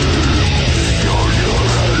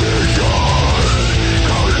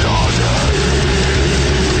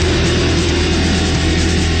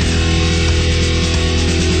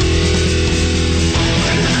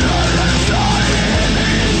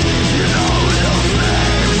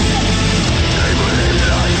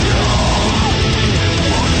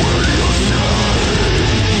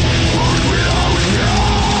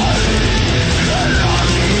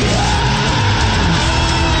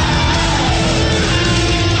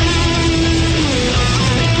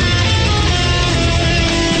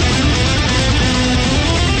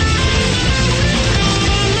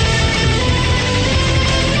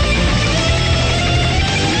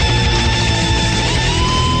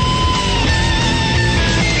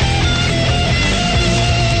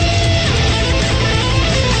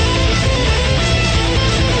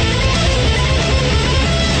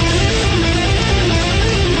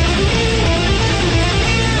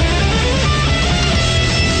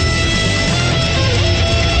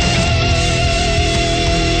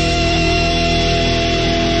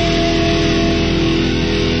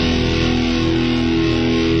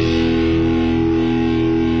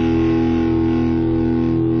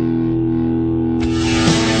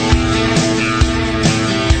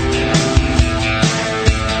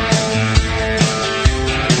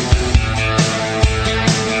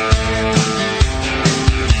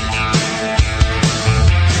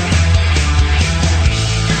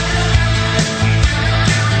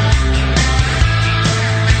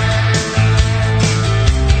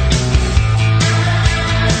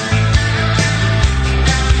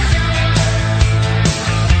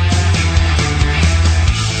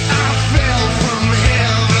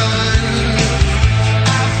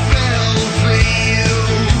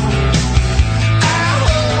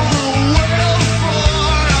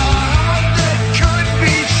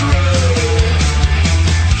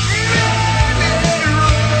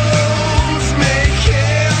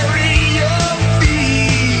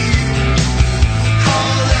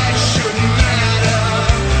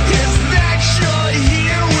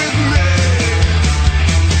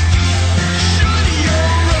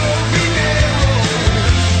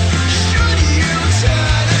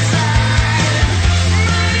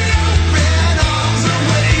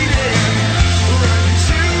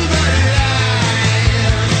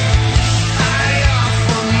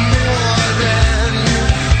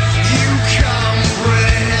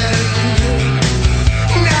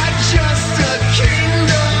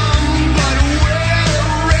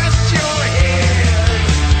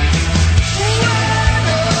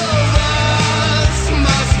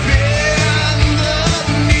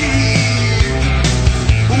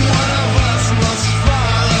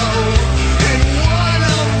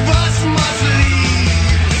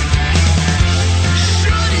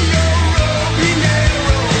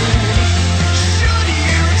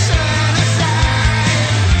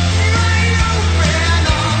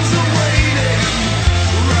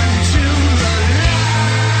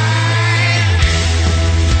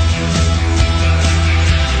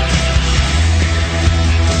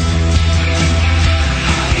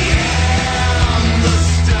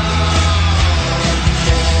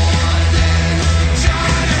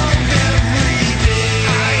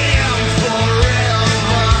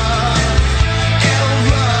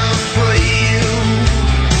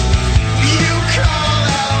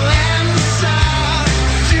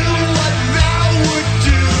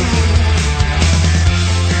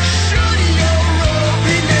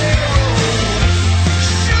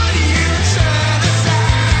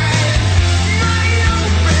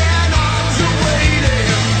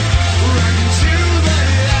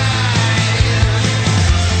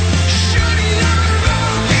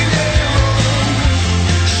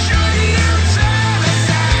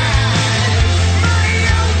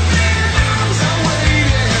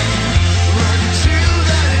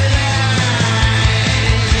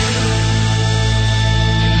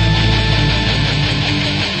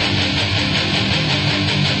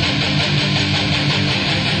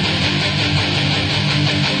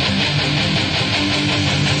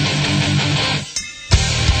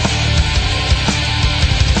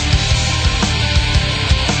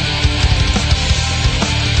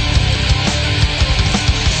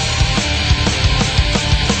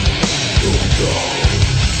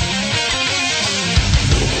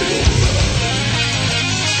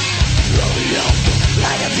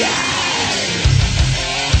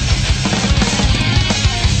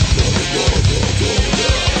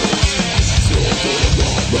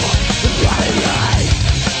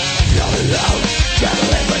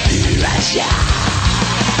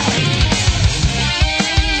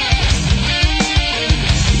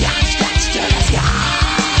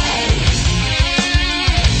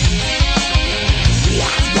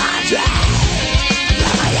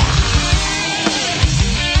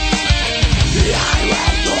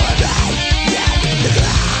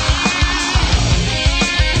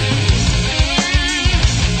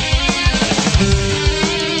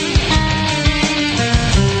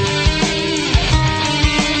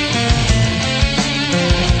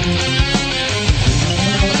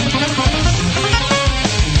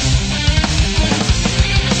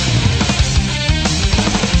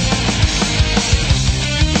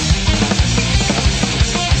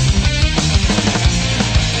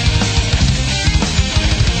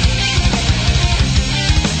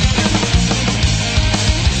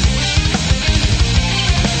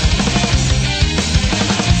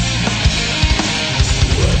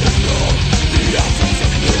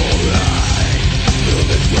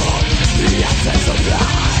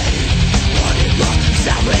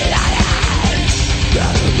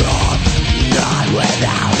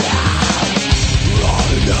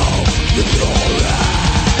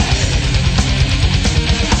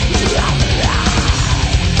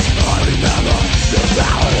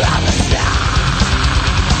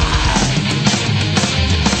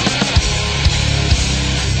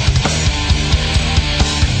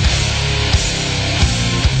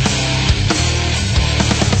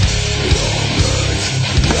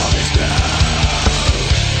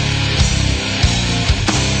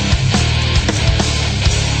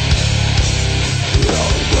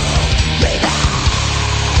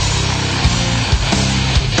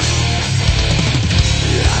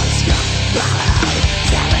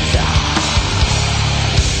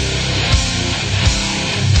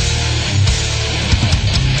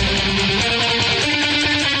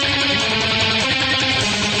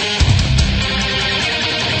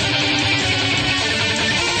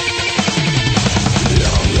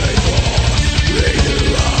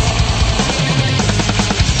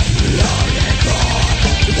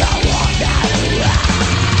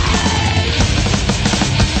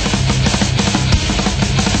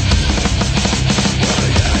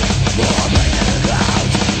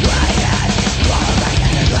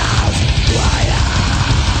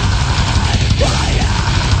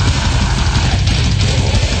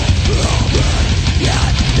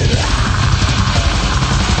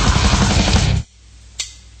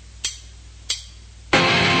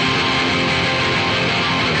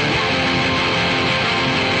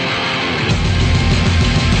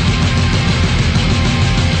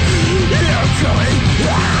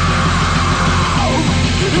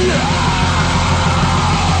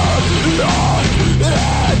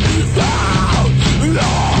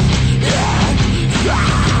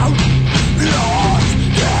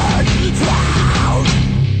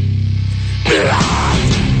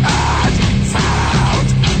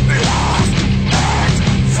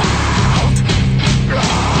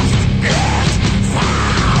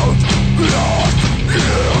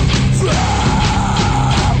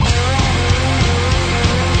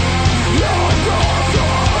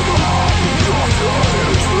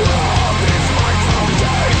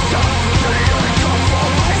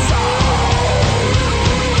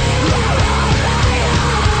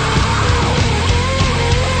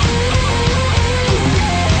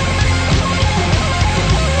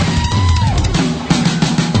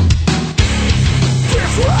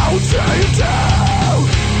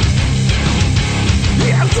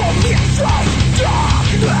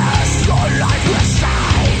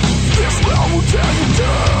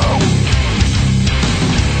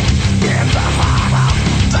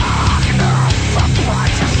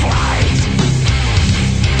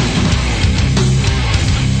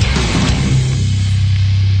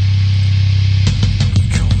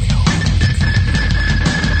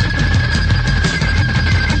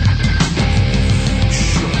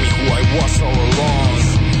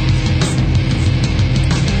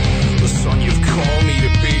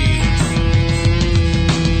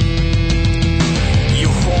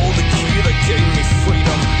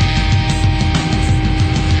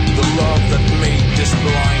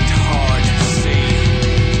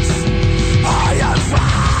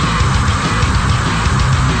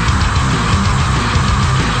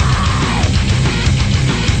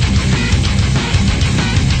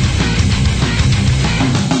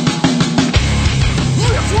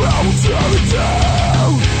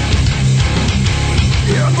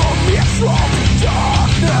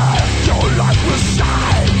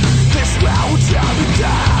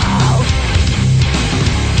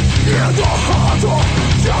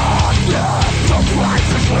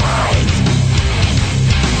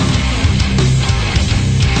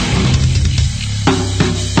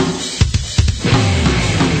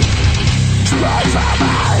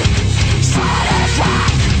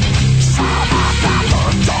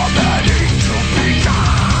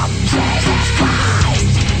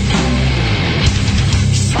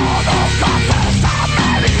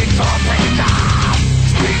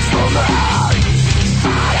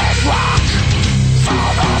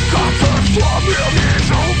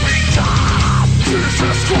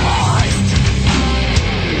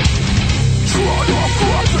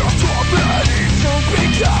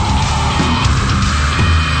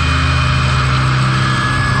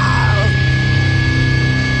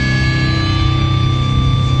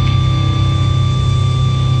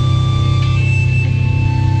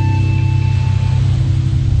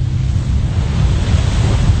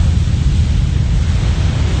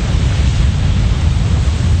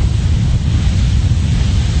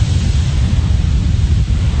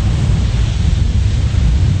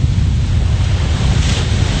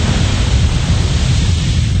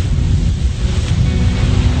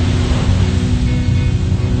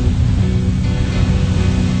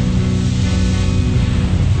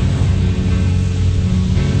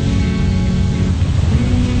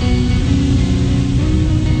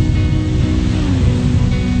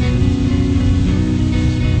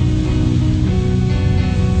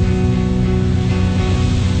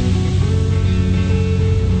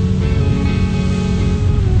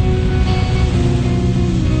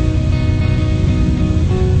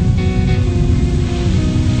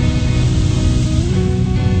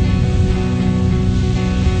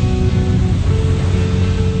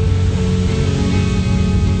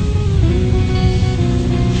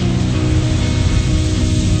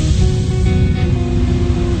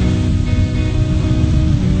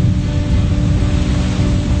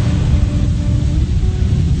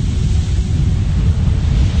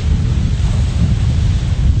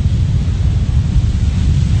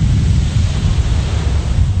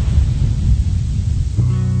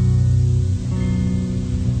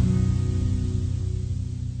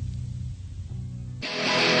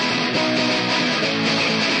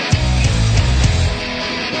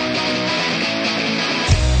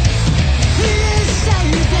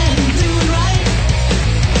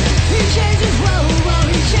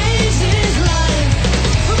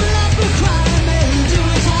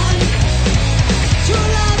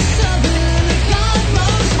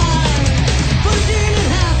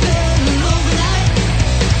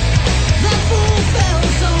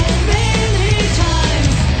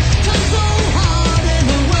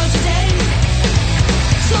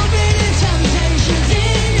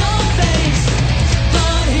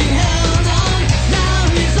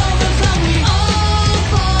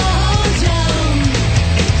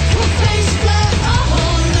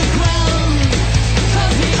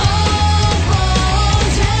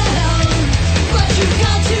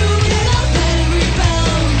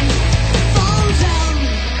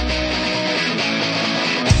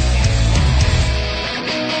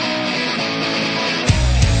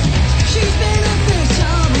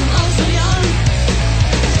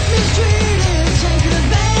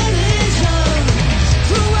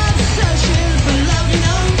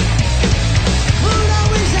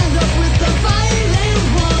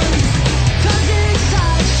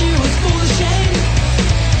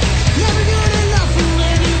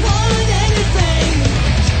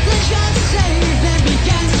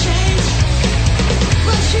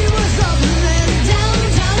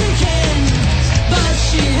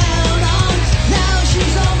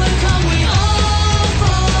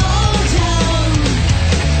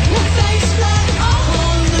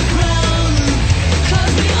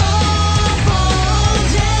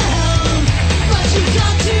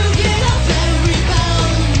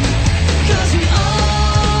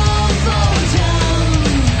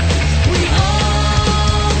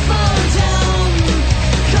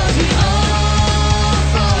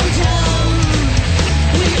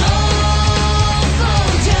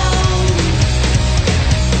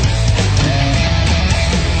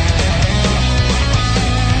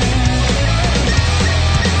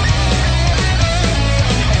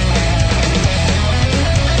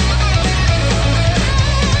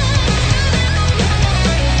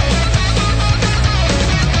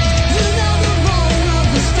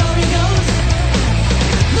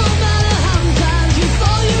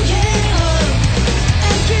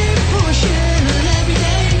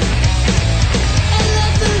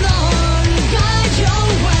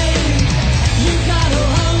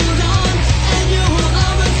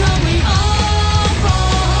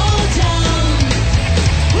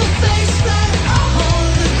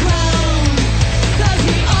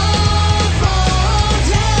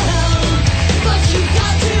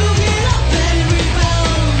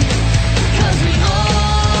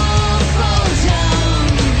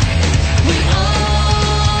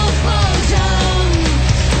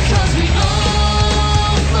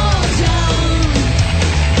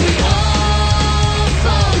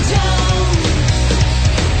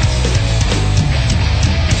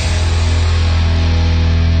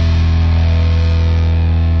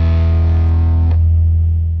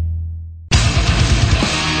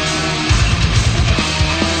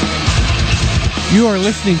 are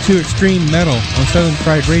listening to Extreme Metal on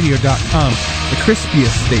SouthernFriedRadio.com, the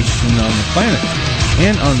crispiest station on the planet,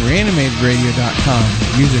 and on ReanimatedRadio.com,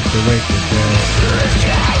 music to wake the dead.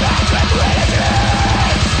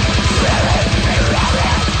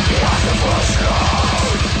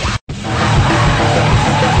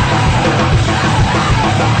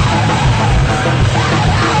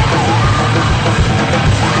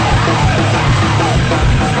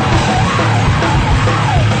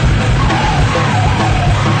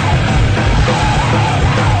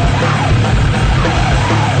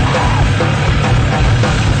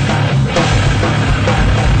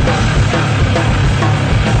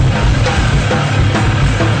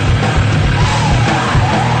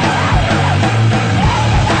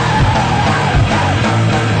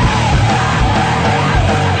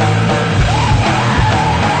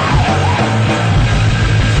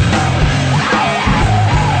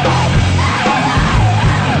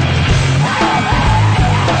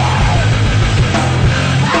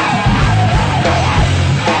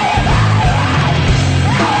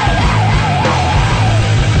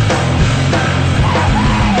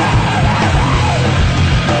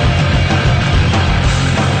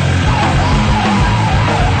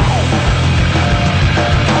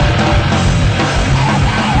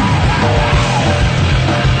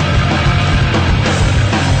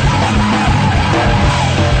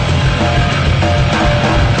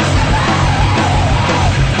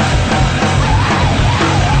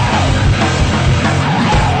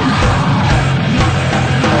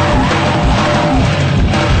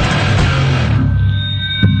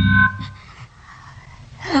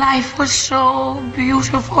 Life was so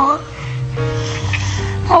beautiful.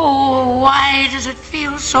 Oh, why does it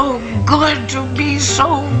feel so good to be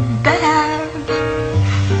so bad?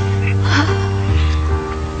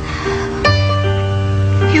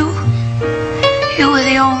 You were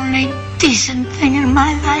the only decent thing in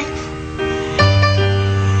my life.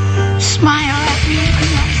 Smile at me.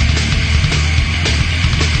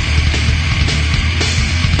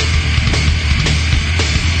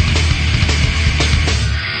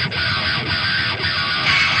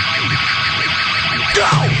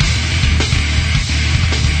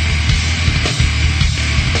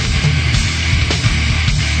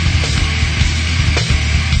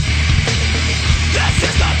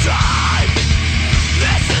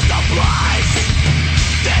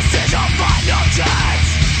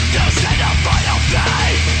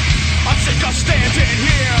 Standing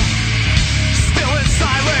here, still in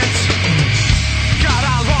silence. God,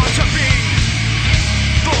 I long to be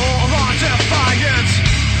full on defiance.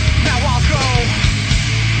 Now I'll go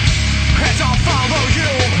and I'll follow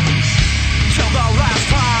you till the last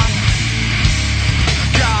time.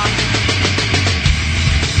 God,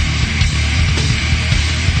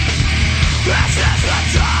 this is the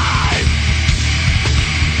time.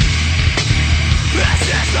 This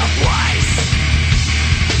is the place.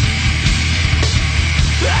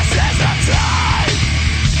 This is the time.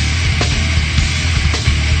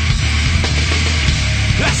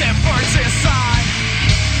 As it burns inside,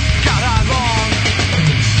 God, I long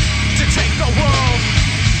to take the world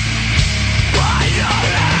by the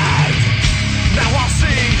hand. Now I'll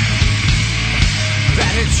see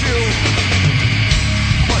that it's you,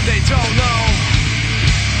 but they don't know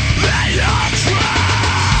that you're true.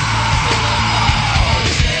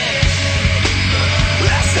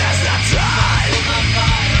 This is the time.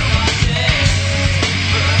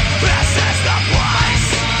 This is the place.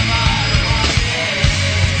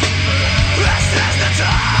 This is the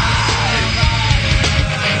time.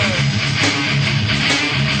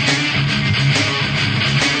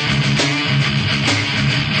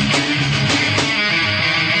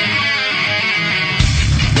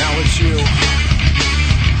 Now it's you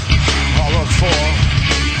I'll look for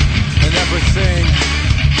and everything.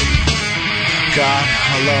 God,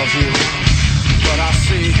 I love you, but I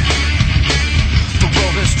see the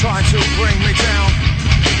world is trying to bring me down.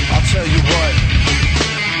 I'll tell you what,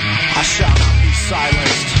 I shall not be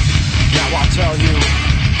silenced. Now I'll tell you,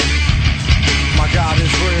 my God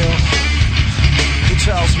is real. He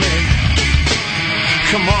tells me,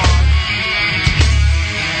 come on,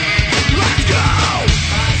 let's go.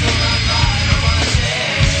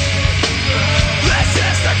 This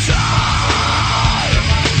is the time.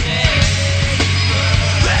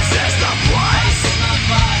 This is the place.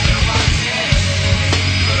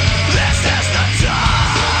 This is the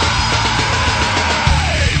time.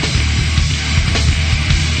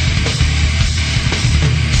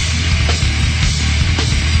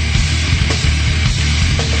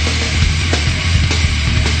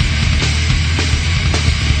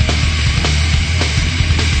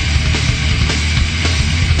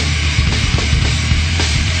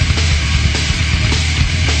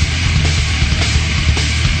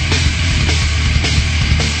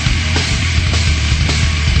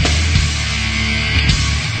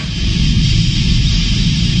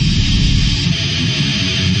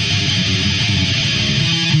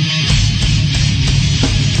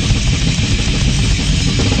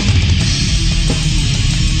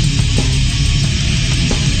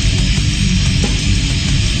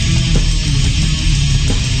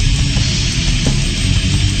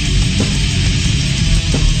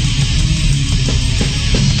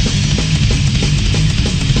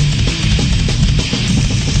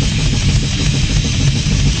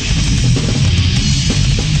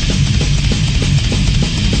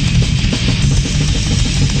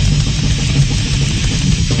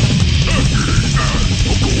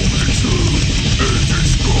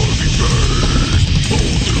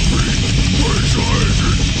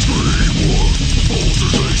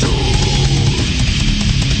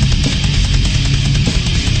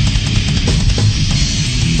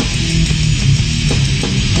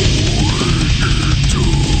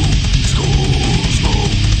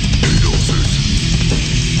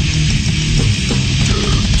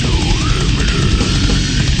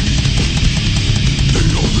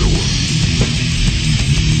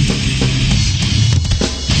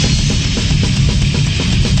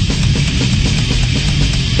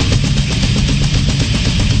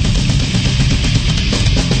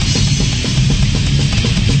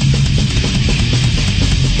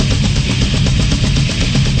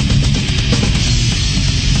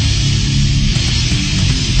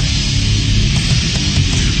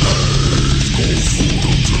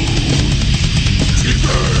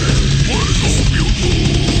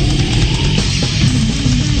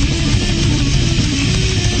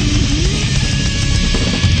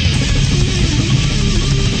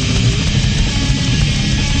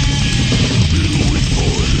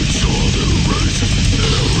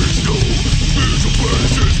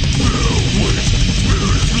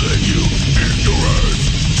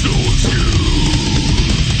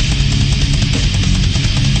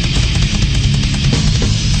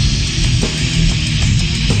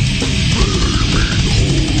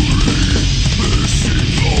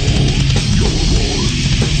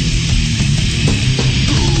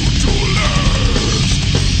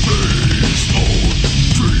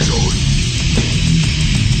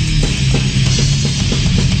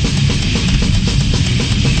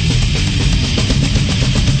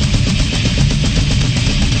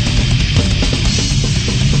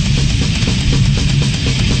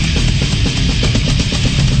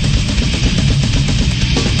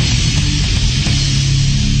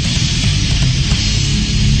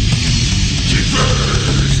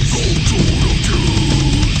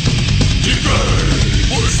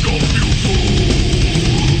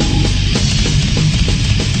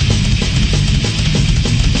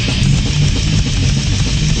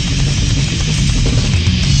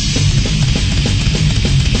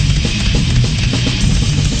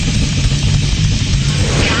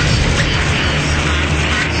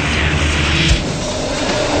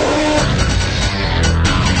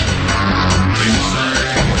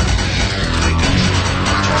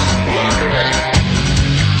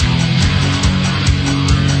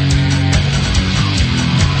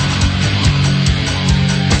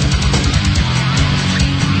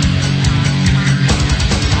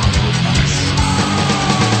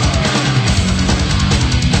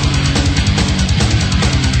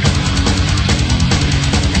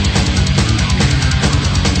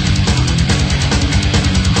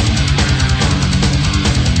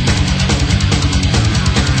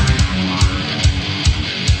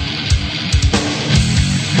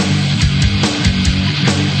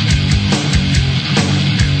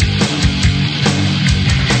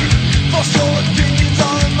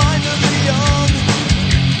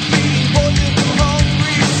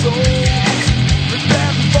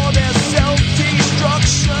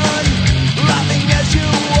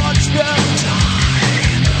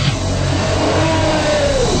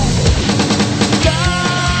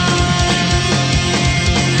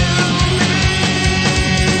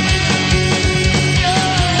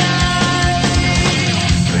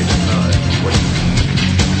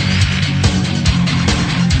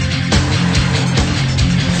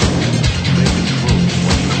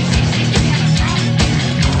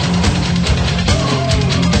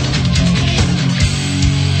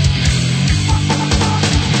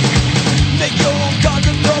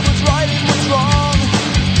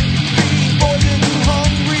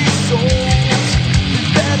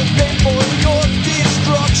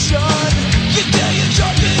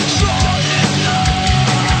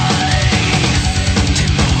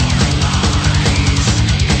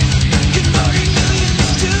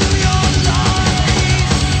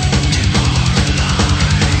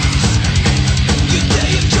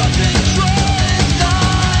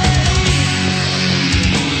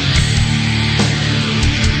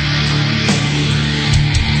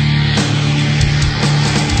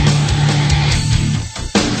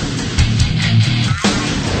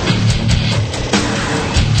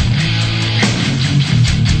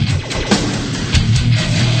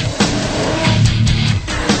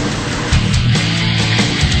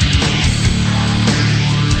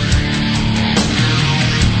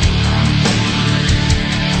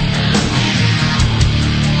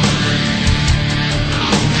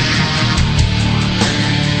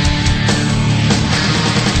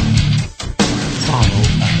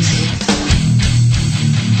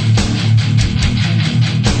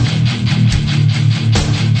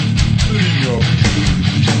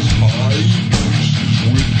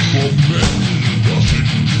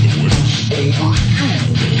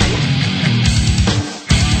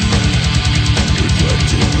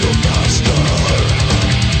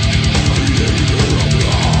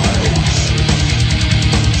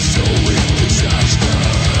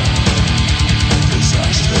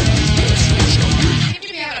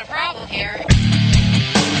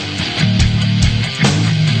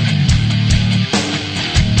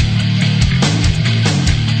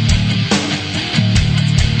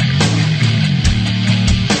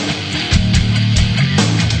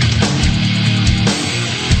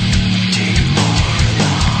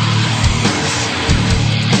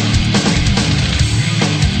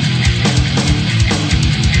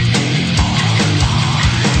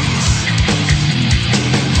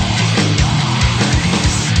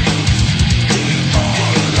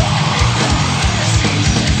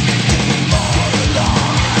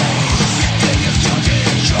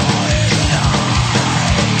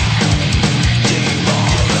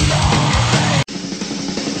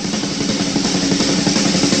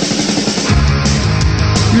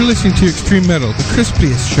 You're listening to Extreme Metal, the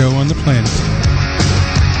crispiest show on the planet.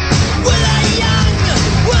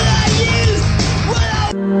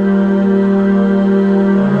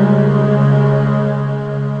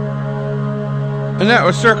 And that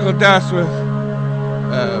was Circle of Dust with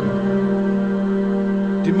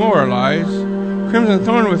Demoralize, Crimson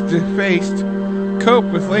Thorn with Defaced, Cope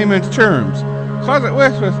with Layman's Terms, Closet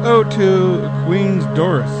West with Ode to Queen's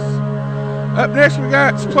Doris. Up next we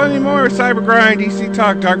got plenty more: Cyber Grind, DC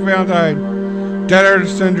Talk, Dark Valentine, Dead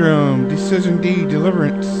Artist Syndrome, Decision D,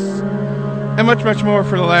 Deliverance, and much, much more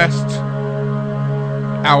for the last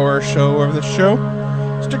hour or so of the show.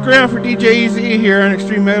 Stick around for DJ Easy here on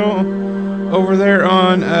Extreme Metal, over there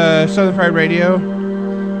on Southern Fried Radio,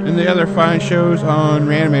 and the other fine shows on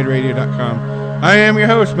reanimatedradio.com. I am your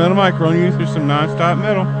host, Metal Mike, rolling you through some non-stop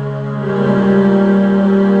metal.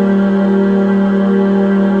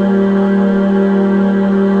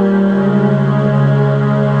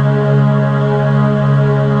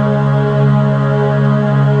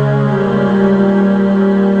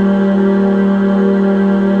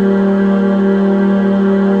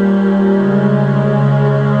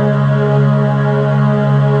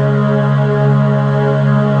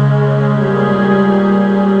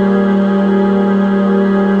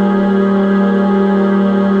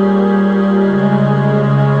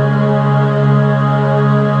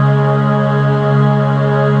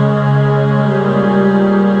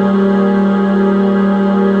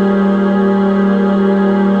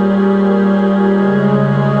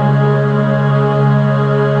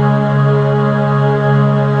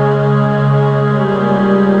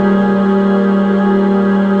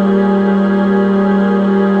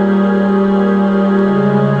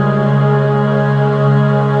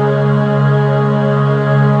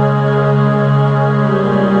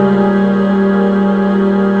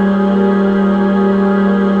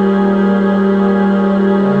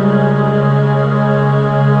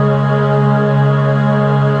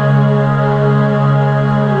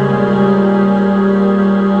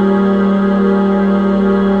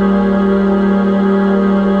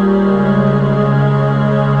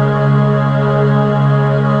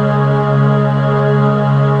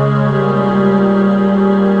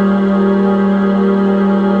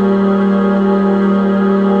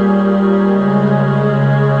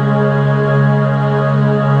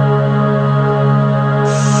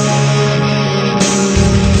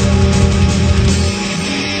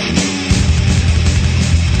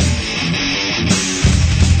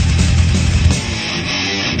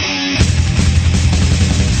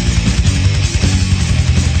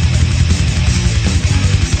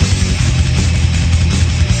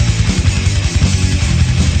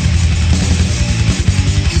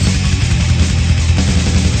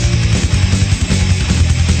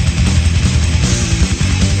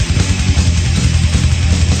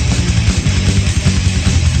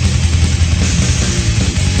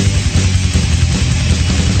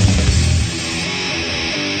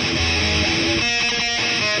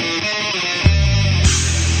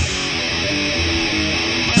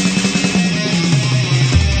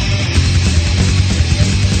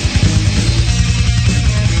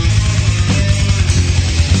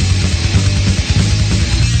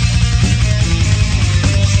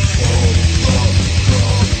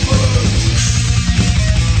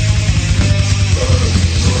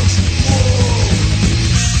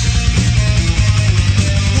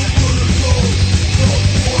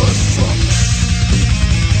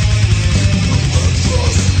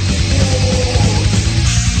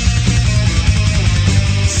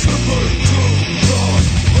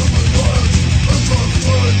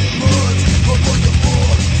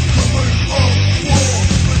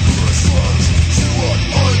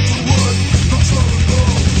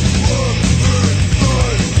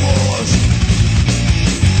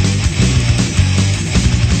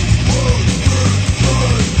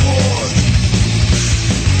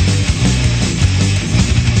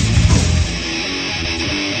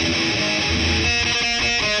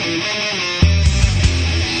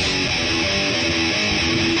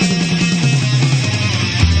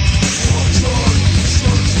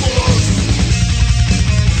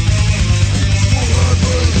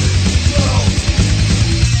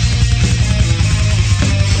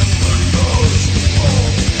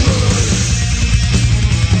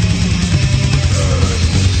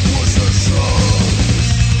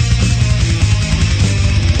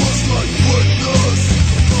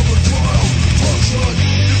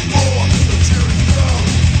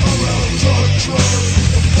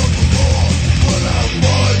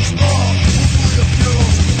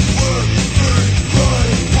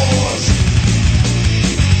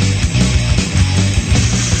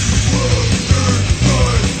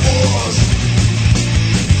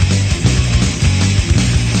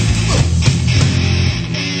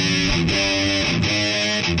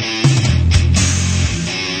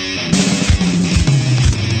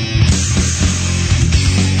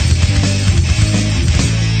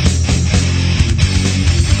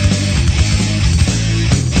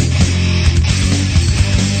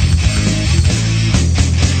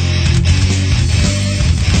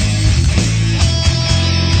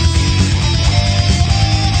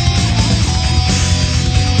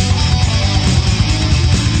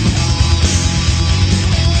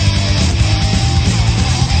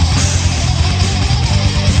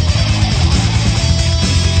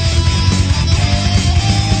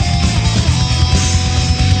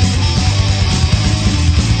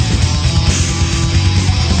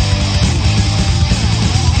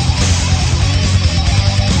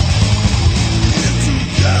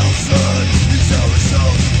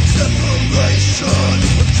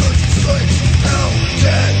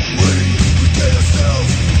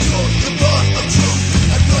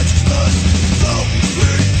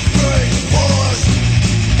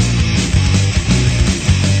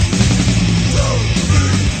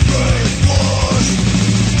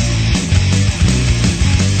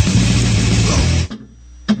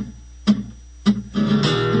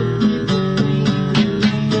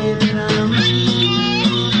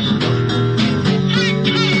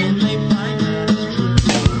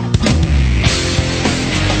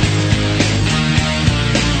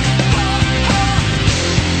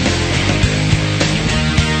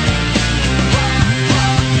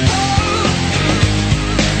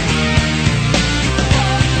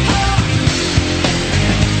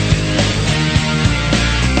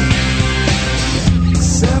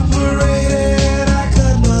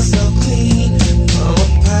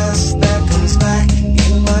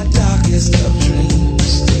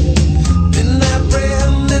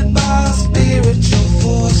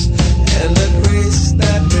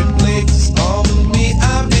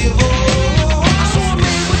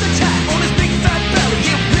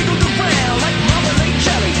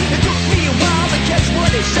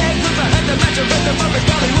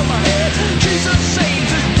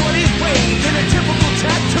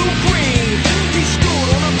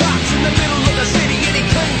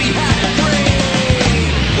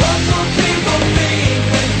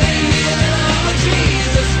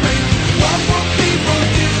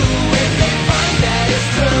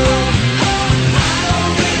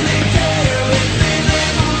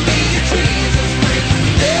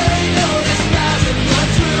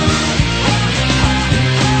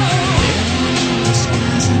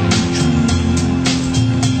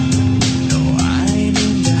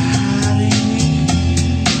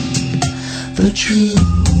 true.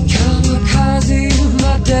 Kamikaze,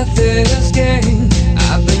 my death is gain.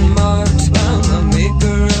 I've been marked by my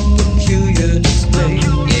maker, a peculiar display.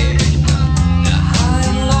 Yeah. Now high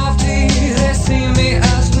and lofty, they see me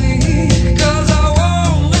as weak, 'cause I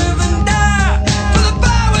won't live and die for the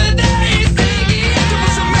power that he seeks. There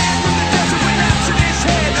was a man from the desert with axe in his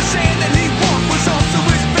head. The sand that he walked was also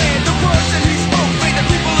his bed. The words that he spoke made the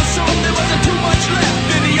people assume there wasn't too much left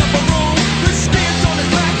in the upper room. The stance on his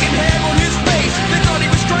back and hair on his face, they thought he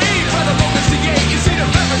was strange by the locals he ate. You see the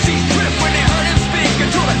Pharisees trip when they heard him speak,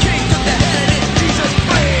 until the king took the head and it's Jesus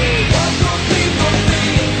free. What will people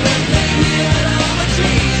think when they hear that I'm a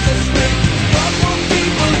Jesus freak? What will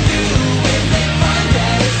people do when they find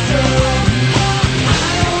that it's true? I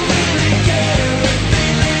don't really care if they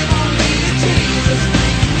label me a Jesus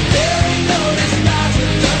freak. There ain't no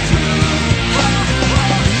disguising the truth.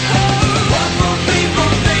 What will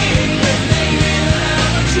people think when they hear that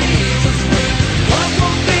I'm a Jesus freak? What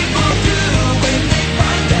will people do when they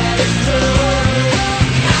find that it's true?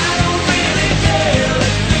 I don't really care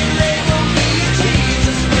if they label me a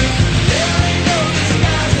Jesus freak. There ain't no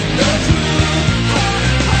disguising the truth.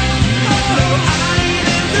 No, I ain't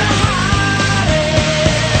into hiding.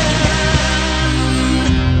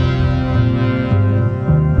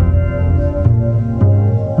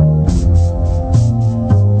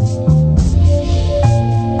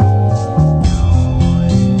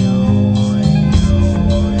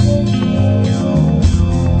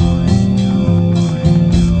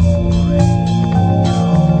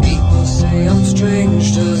 People say I'm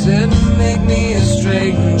strange. Does it make me a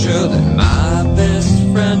stranger that my best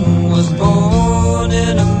friend was born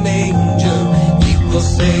in a manger? People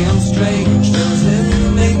say I'm strange. Does it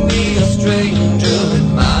make me a stranger that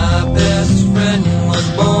my best friend was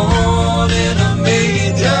born in a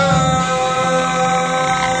manger?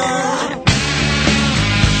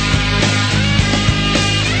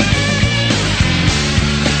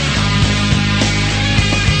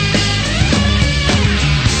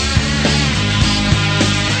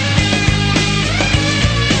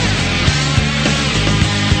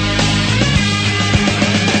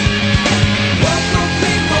 What will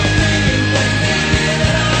people think when they hear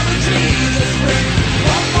that I'm a Jesus freak?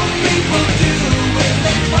 What will people do when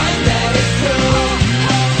they find that it's true?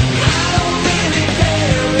 I don't really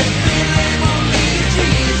care if they label me a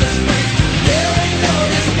Jesus freak. There ain't no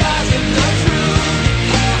disguising the truth.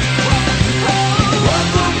 What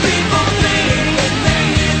will people think when they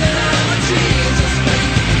hear that I'm a Jesus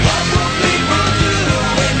freak? What will people do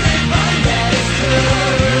when they find that it's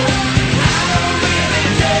true? I don't really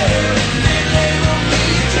care if they label me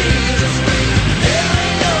a Jesus freak. There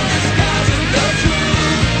ain't no disguising the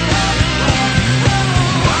truth.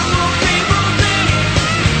 What will people think?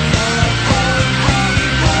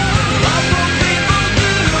 What will people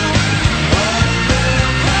do?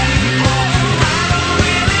 I don't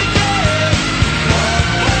really care.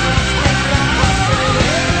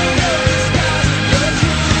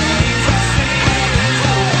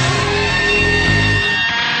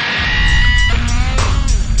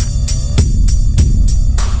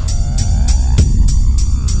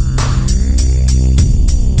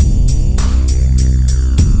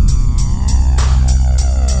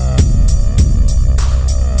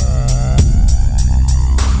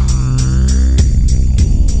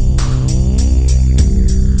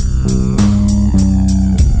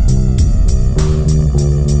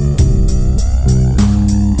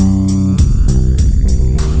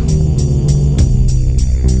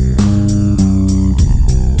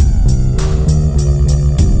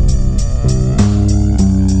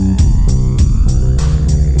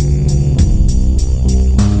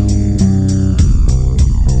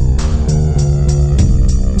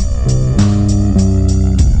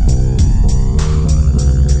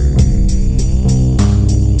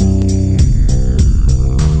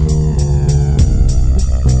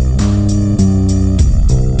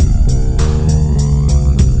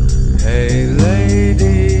 Hey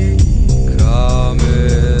lady, come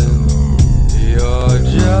in. You're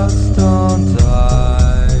just on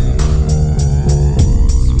time.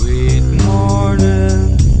 Sweet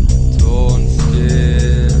morning, torn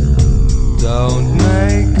skin. Don't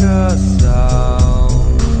make a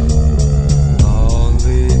sound. All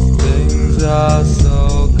these things are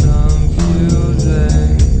so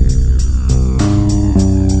confusing.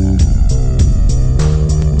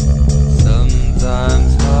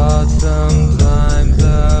 Sometimes hard, sometimes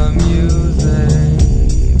amusing.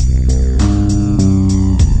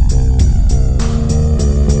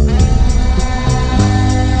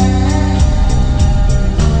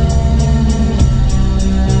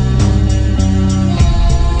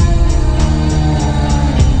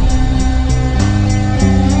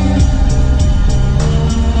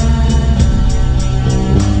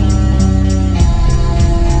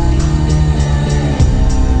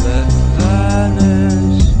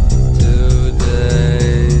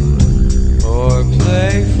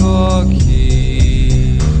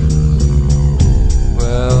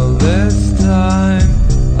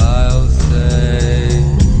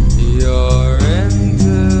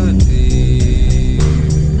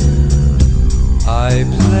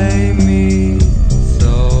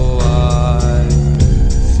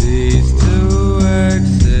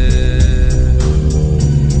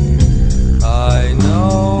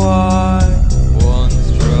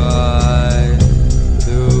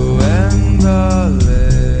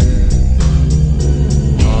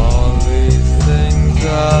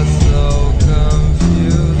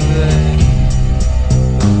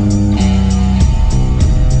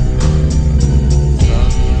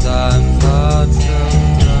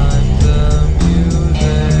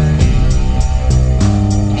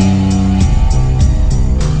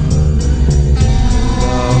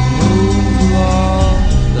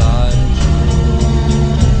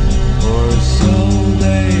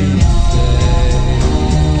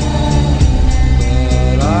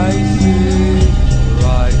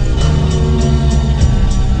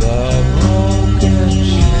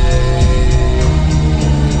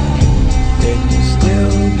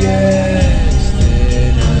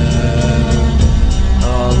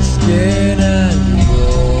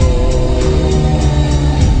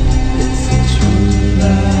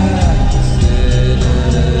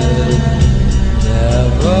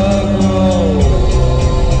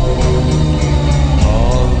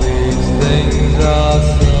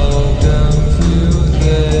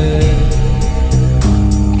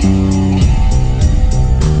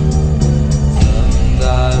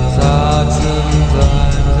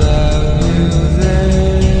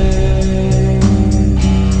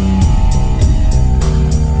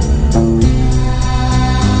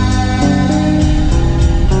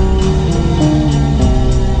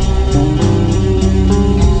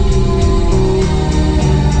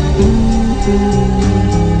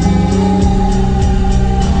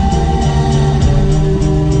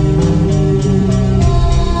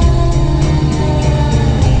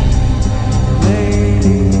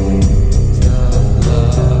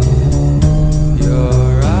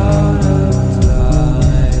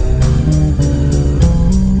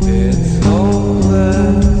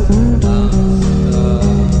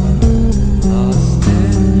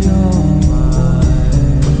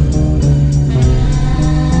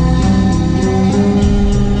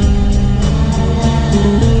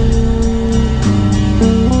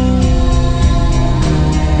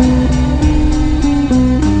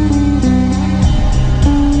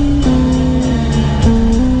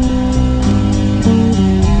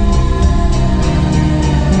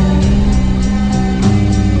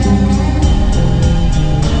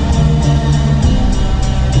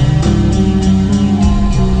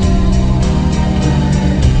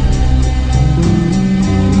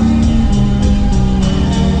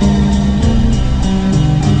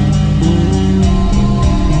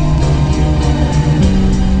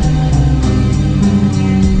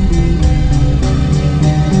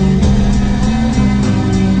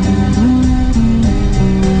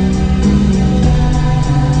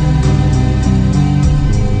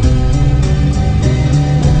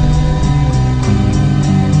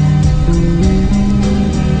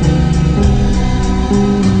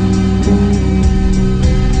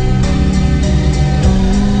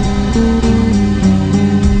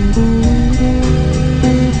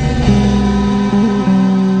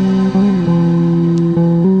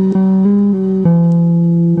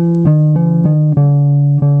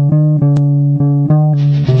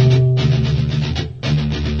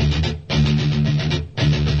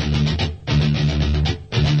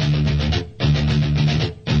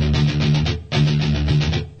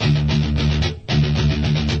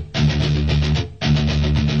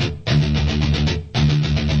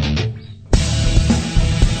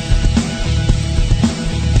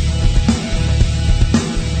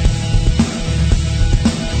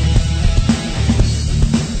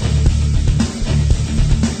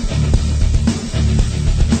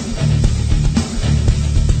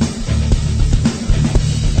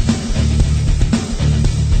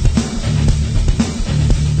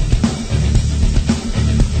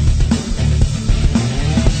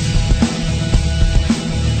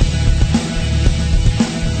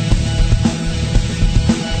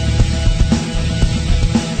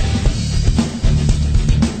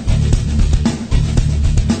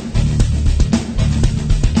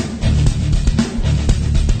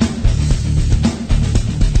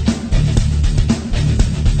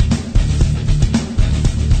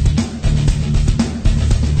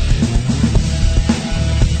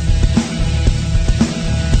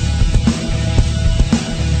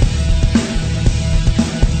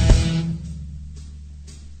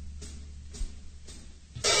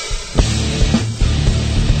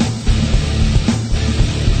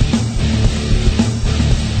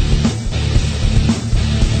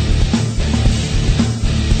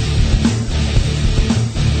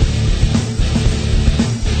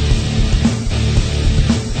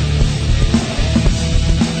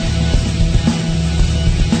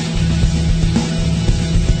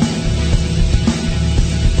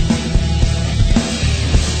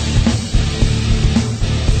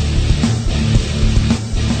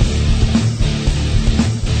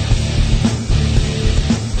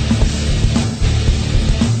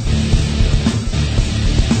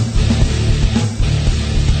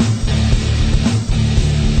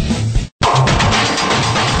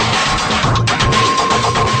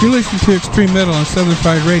 You're listening to Extreme Metal on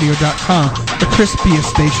SouthernFriedRadio.com, the crispiest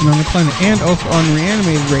station on the planet, and also on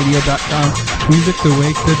ReanimatedRadio.com. Music to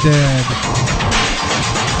wake the dead.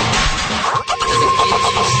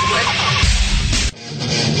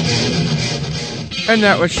 And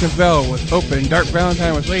that was Chevelle with Open, Dark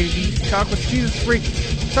Valentine with Lady D, Talk with Jesus Freak,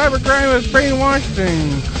 Cyber Grind with Brainwashed,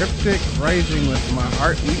 and Cryptic Rising with My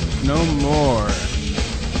Heart Weeps No More.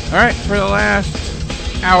 Alright, for the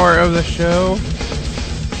last hour of the show,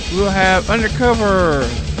 we'll have Undercover,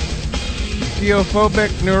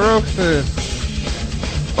 Theophobic Neurosis,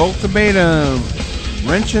 Ultimatum,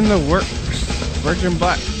 Wrench in the Works, Virgin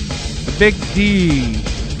Black, The Big D,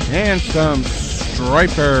 and some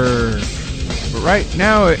Striper. But right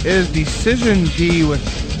now it is Decision D with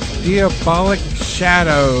Diabolic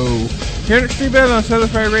Shadow. Here at Extreme Metal on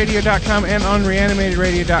SouthernFriedRadio.com and on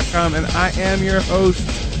ReanimatedRadio.com, and I am your host,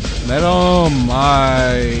 Metal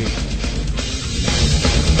Mike.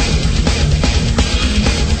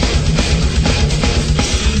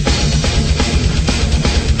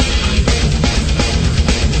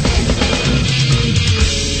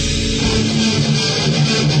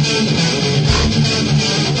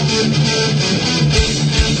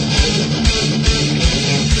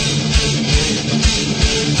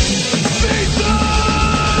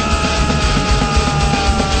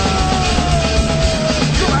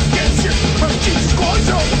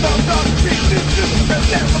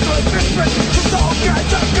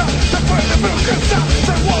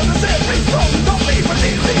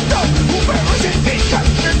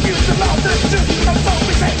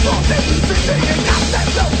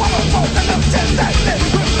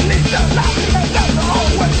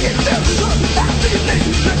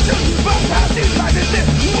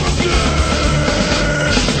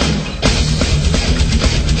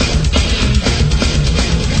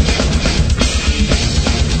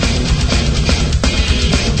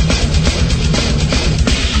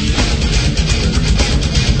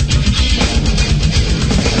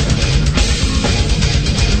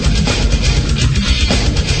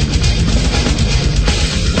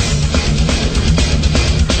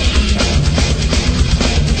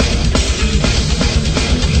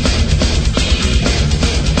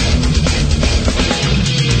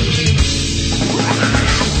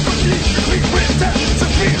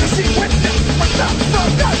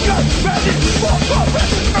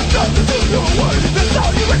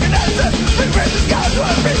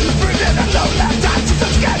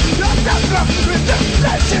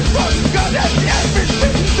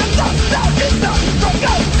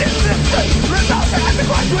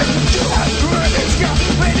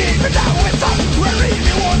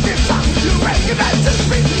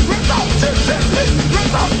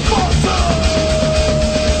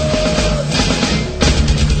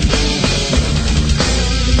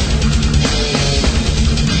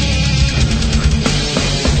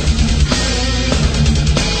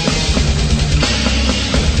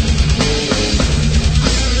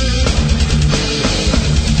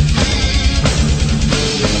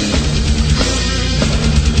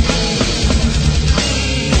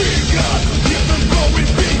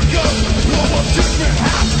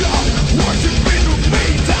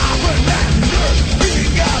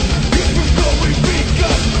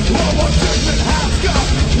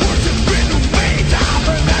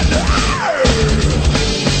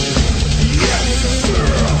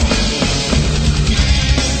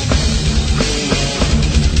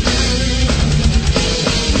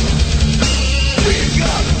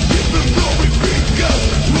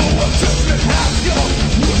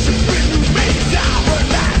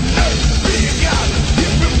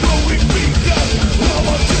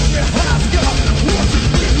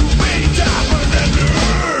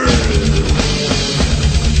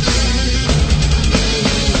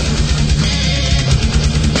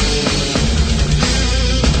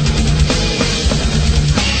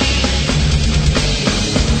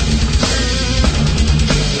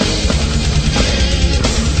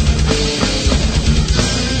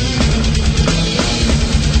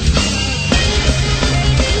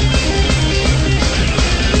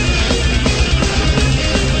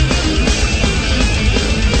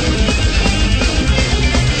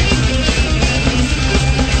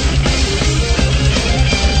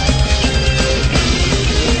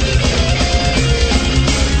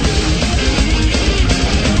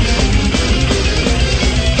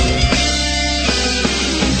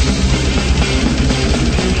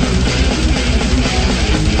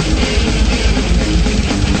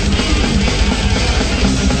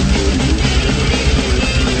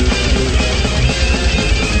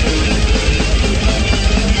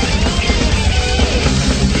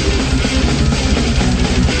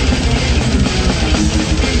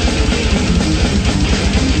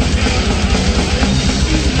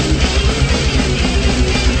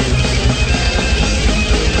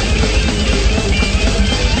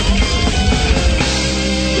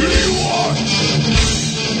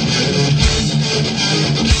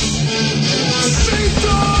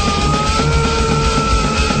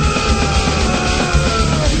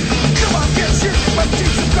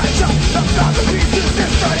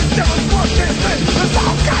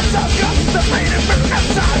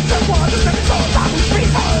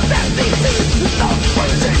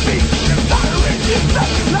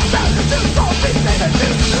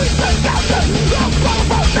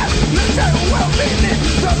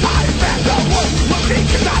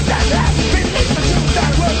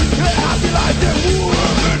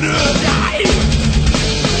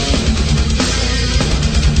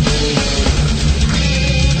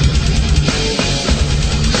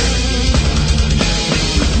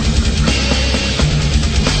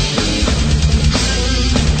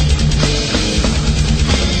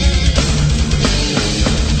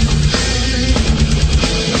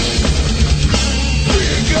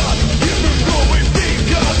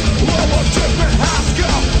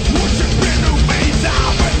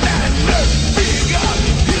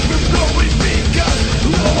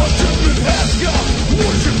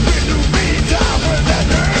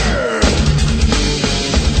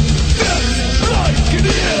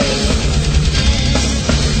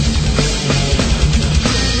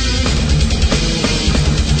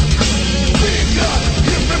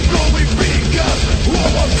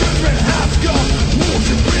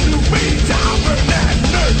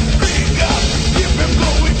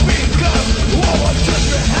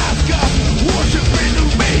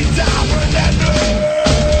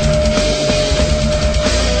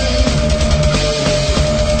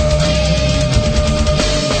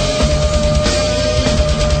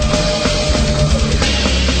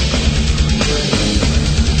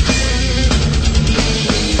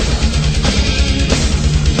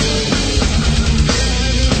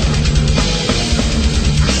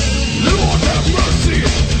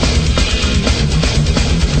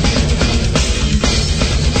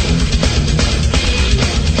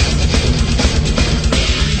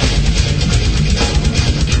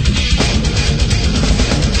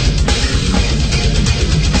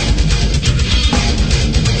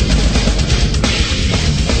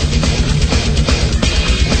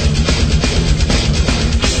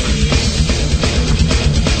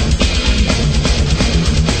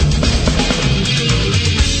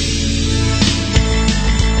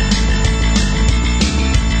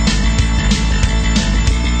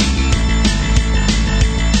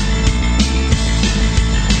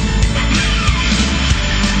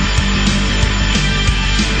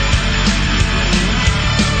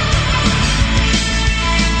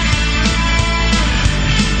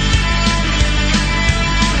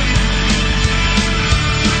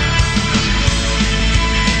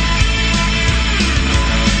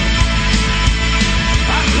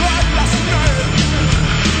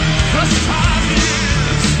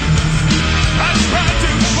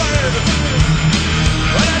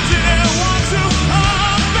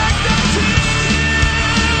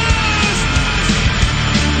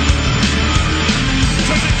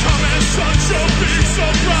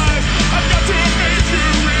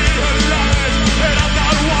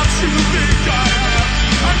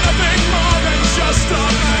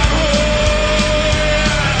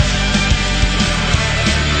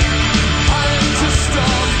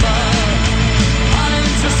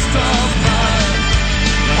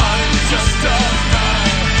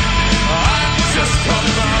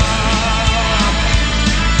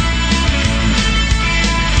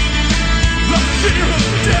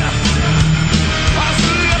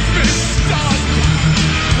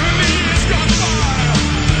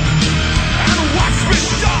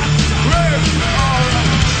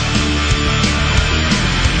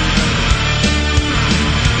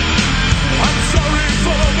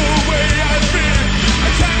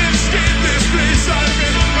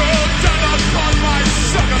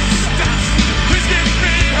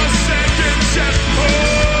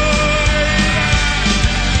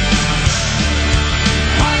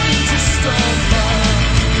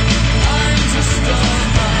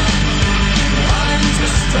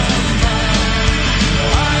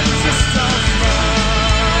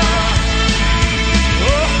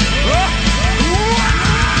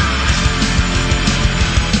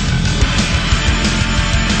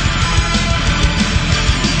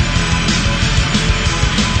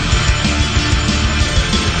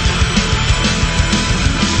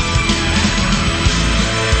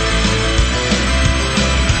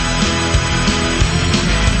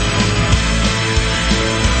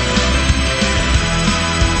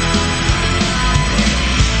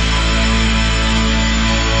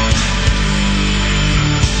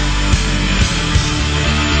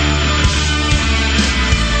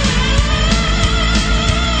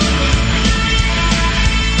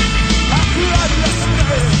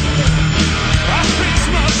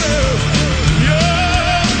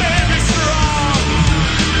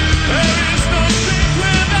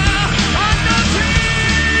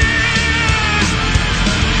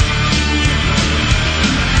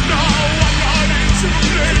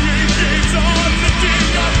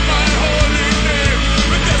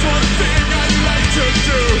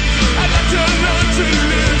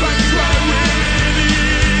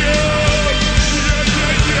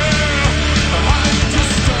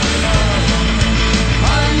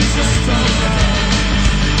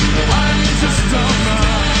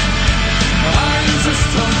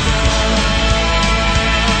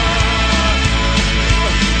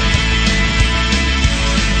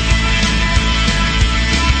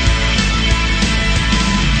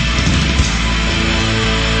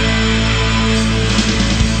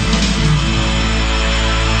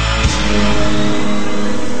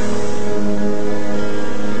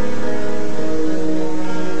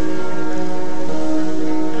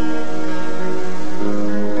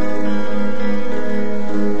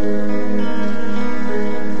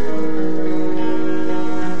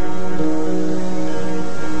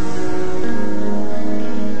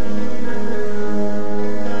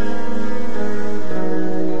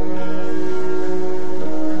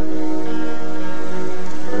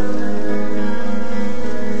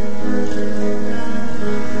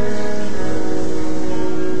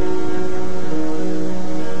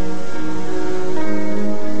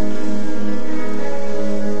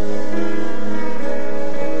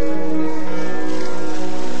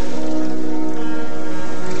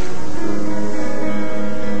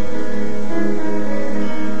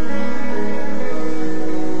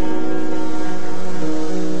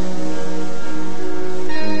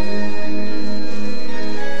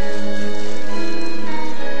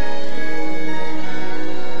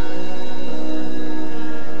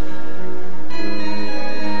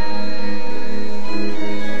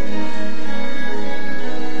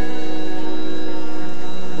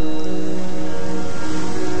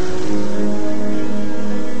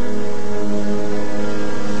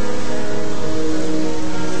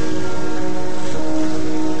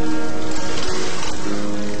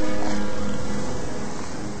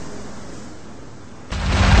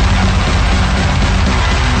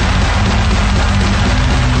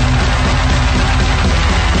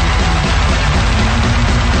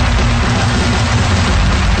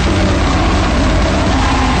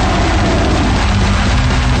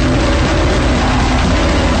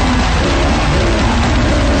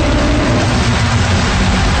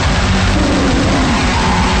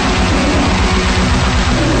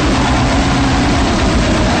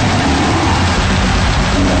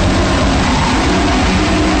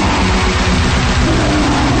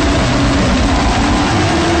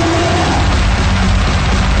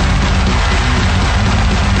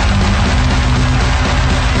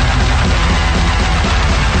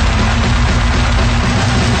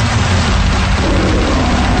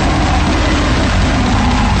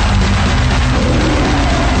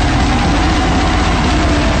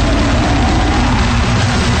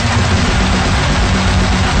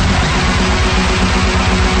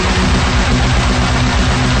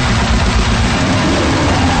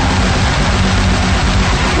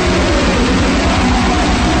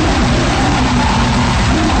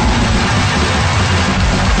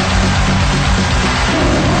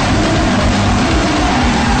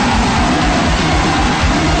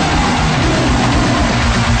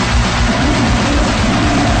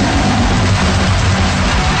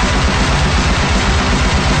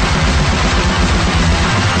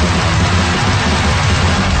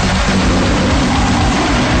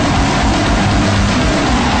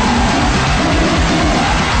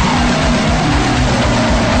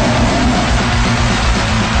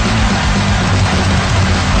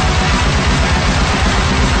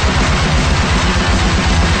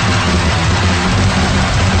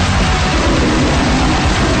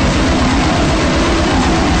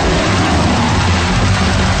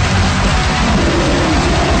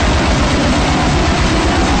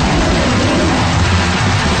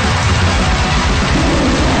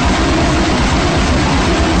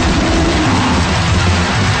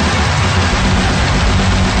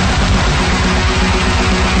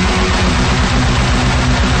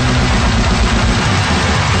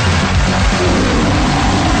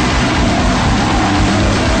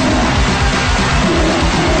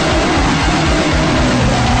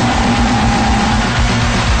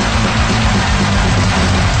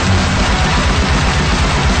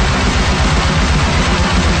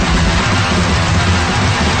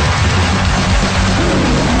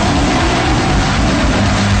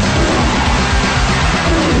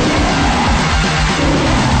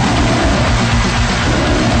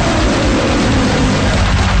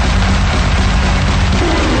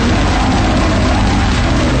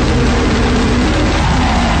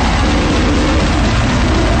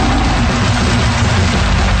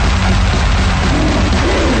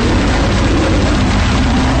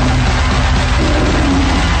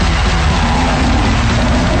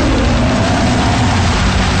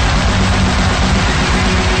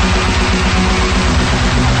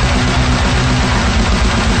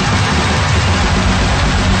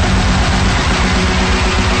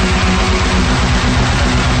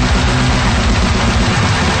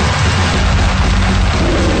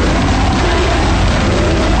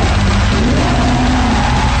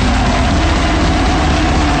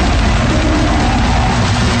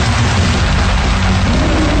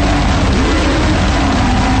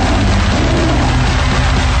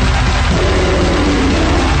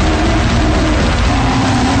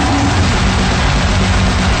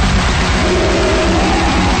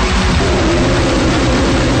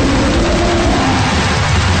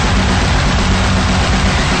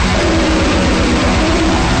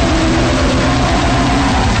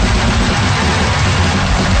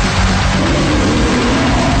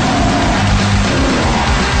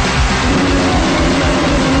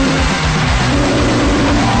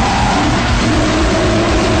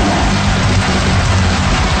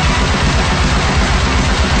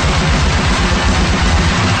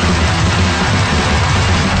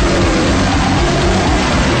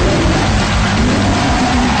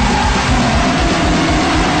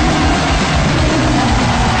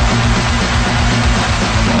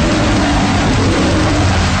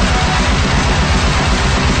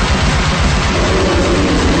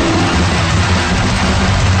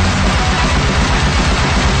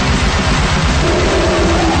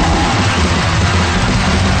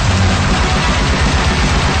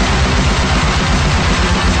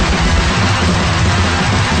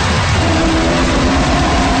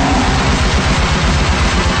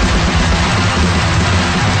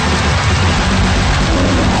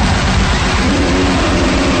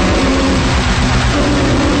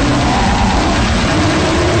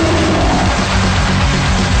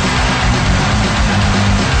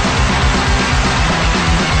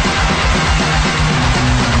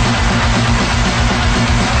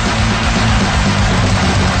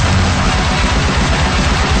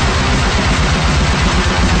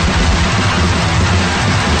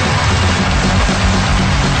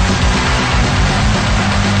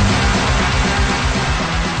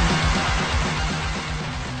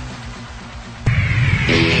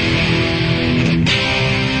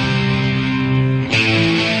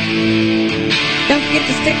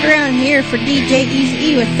 stick around here for DJ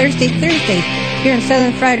Eazy-E with Thursday Thursdays here on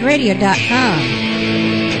SouthernFriedRadio.com.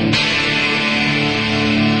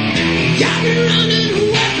 Got me running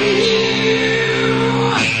away from you,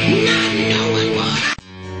 not knowing what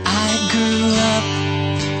I grew up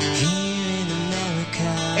here in America.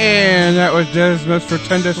 And that was Desmos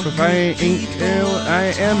Rotundus with I Ain't Tell,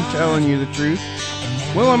 I Am Telling You the Truth.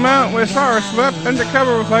 Will Amount with Sorrow Swept,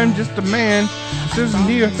 Undercover with I'm Just a Man, Susan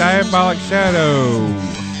D with Diabolic Shadow.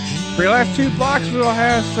 For your last two blocks, we'll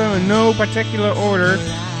have some in no particular order.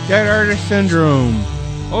 Dead Artist Syndrome,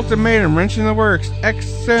 Ultimatum, Wrenching the Works, X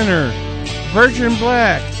Center, Virgin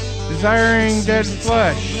Black, Desiring Dead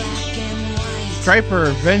Flesh, Striper,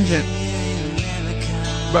 Vengeance.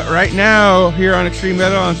 But right now, here on Extreme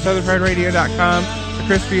Metal on SouthernFriedRadio.com, the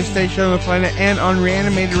crispiest station on the planet, and on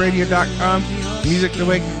ReanimatedRadio.com, Music to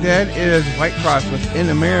Wake the Dead is White Cross Within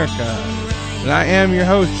America. And I am your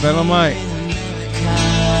host, Metal Mike.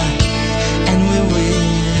 And we will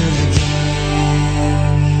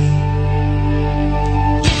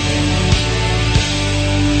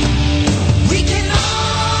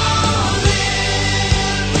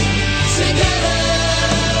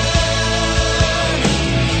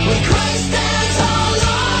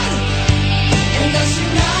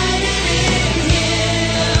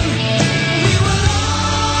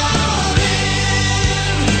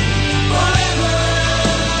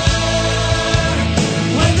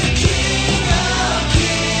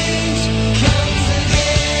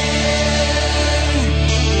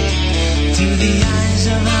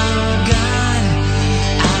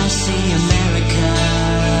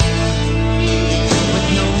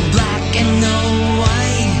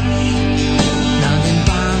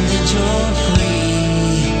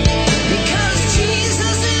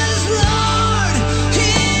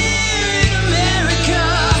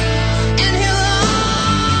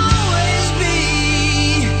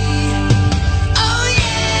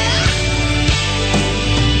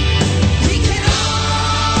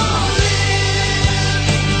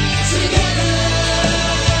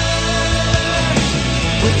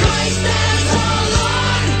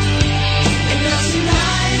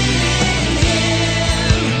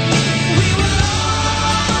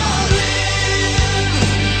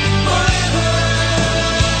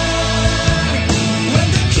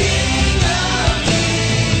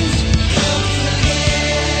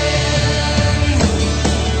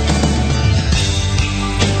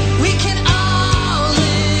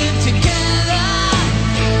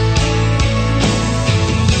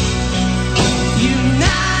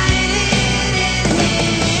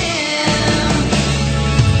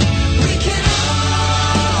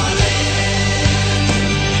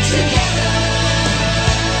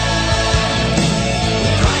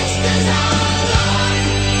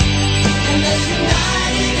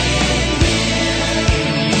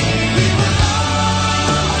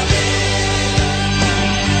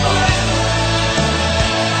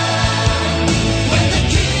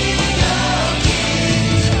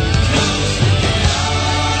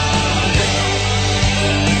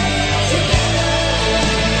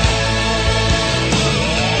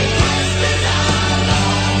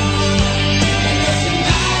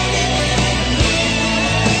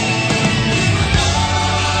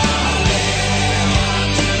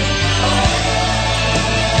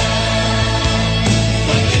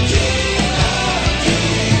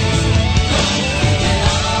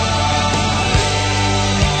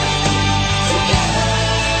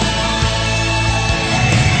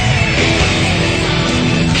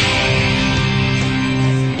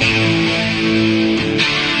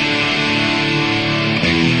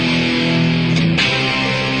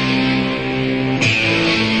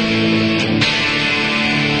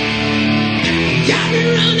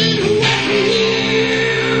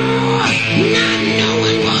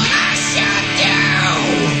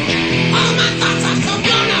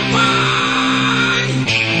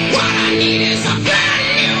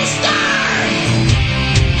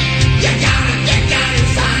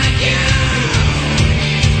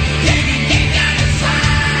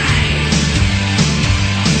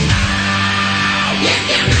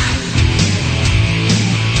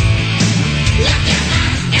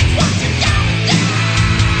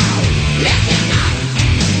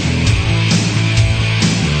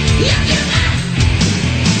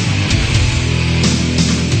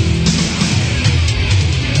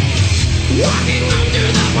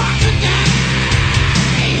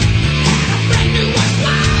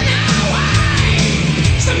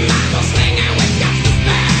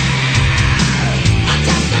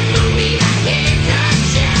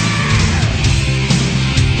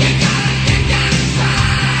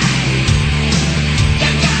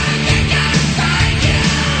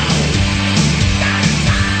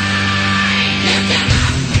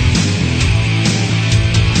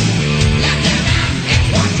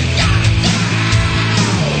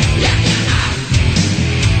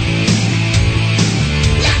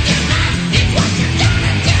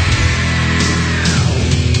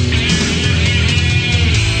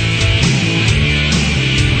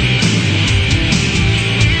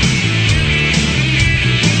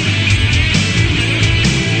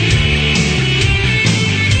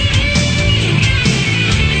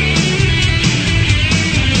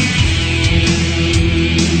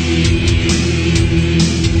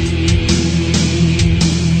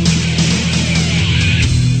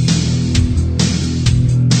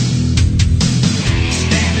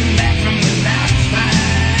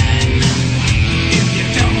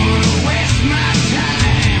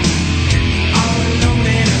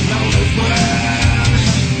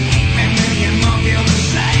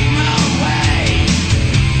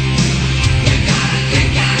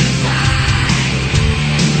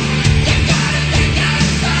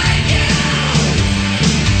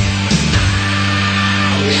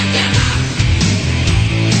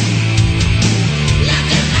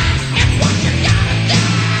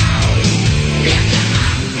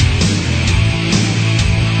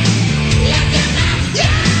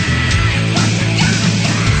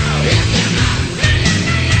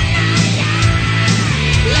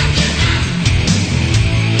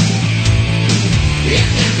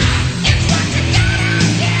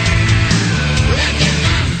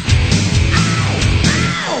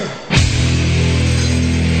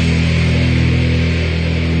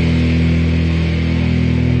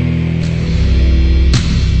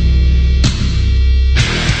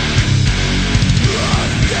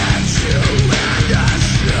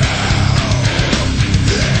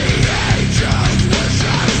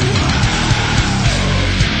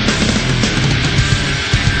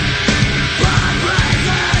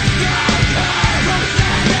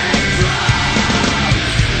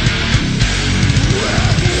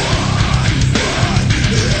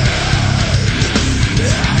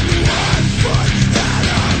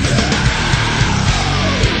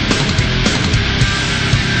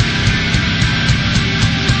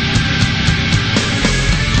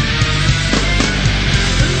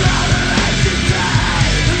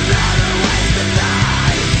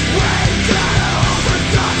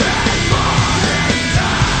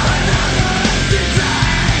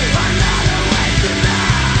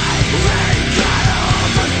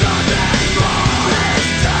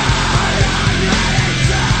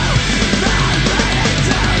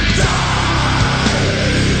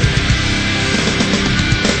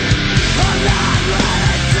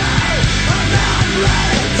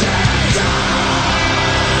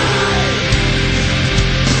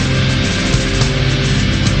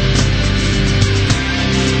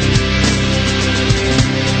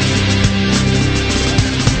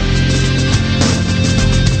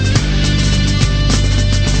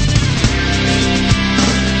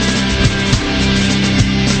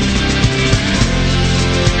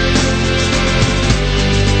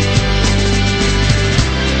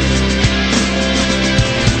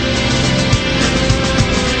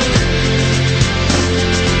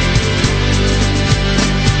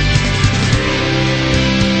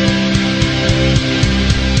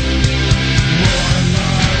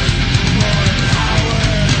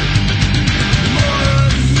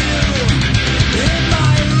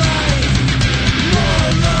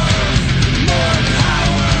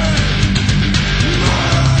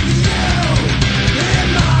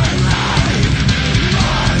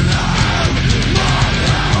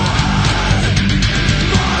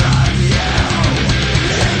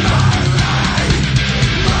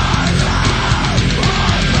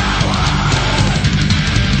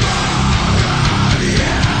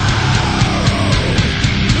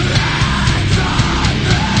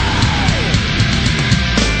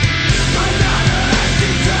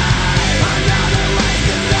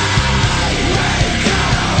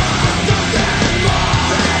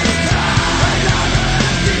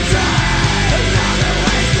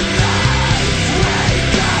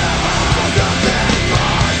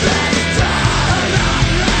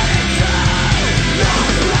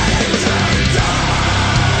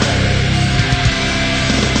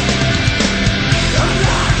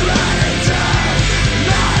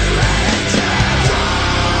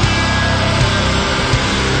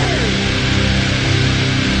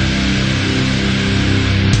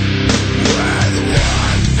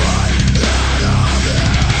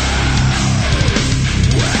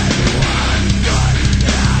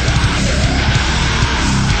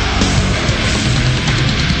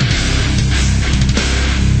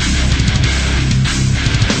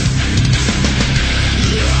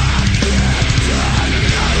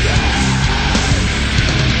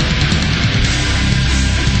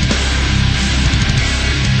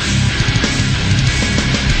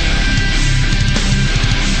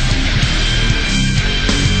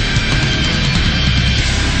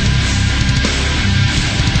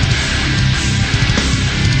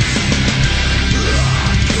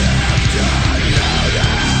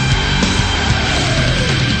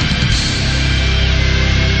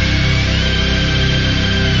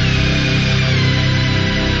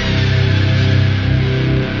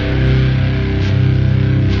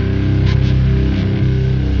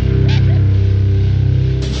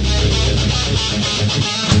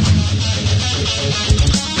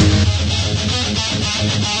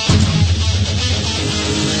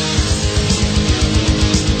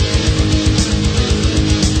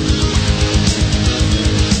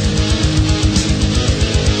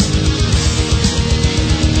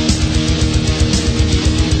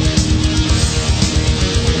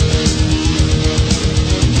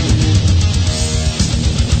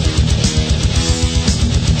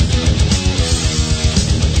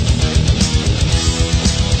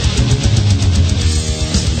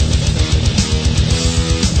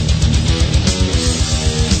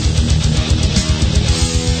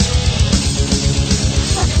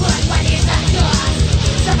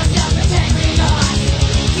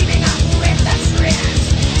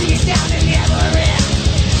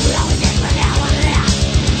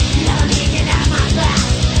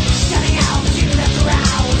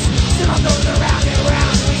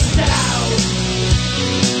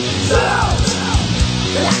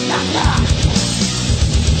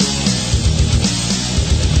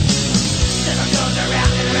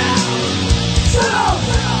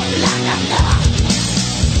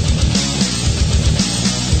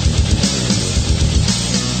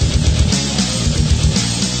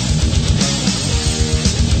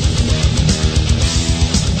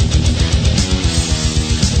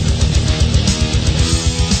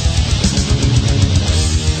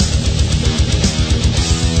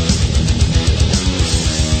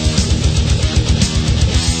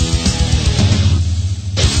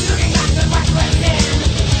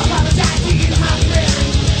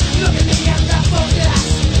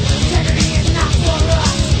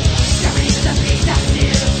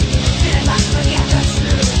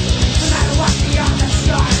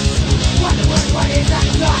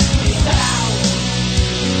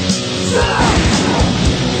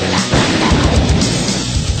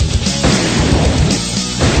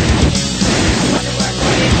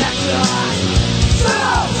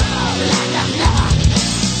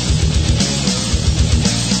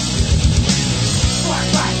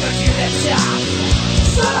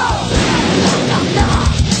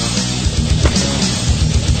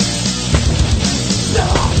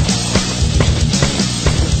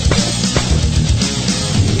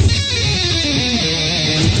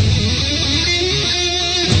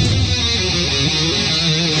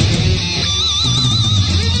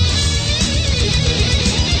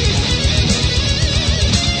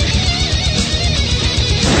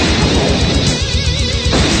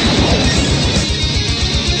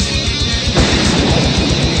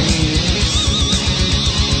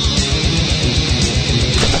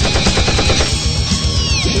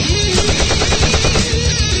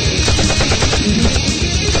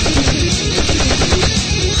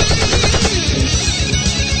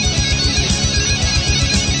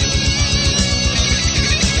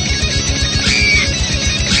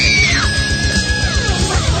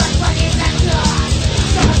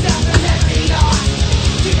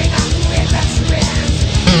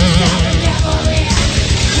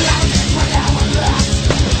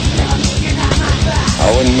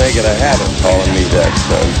make it a habit calling me that,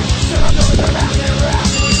 son.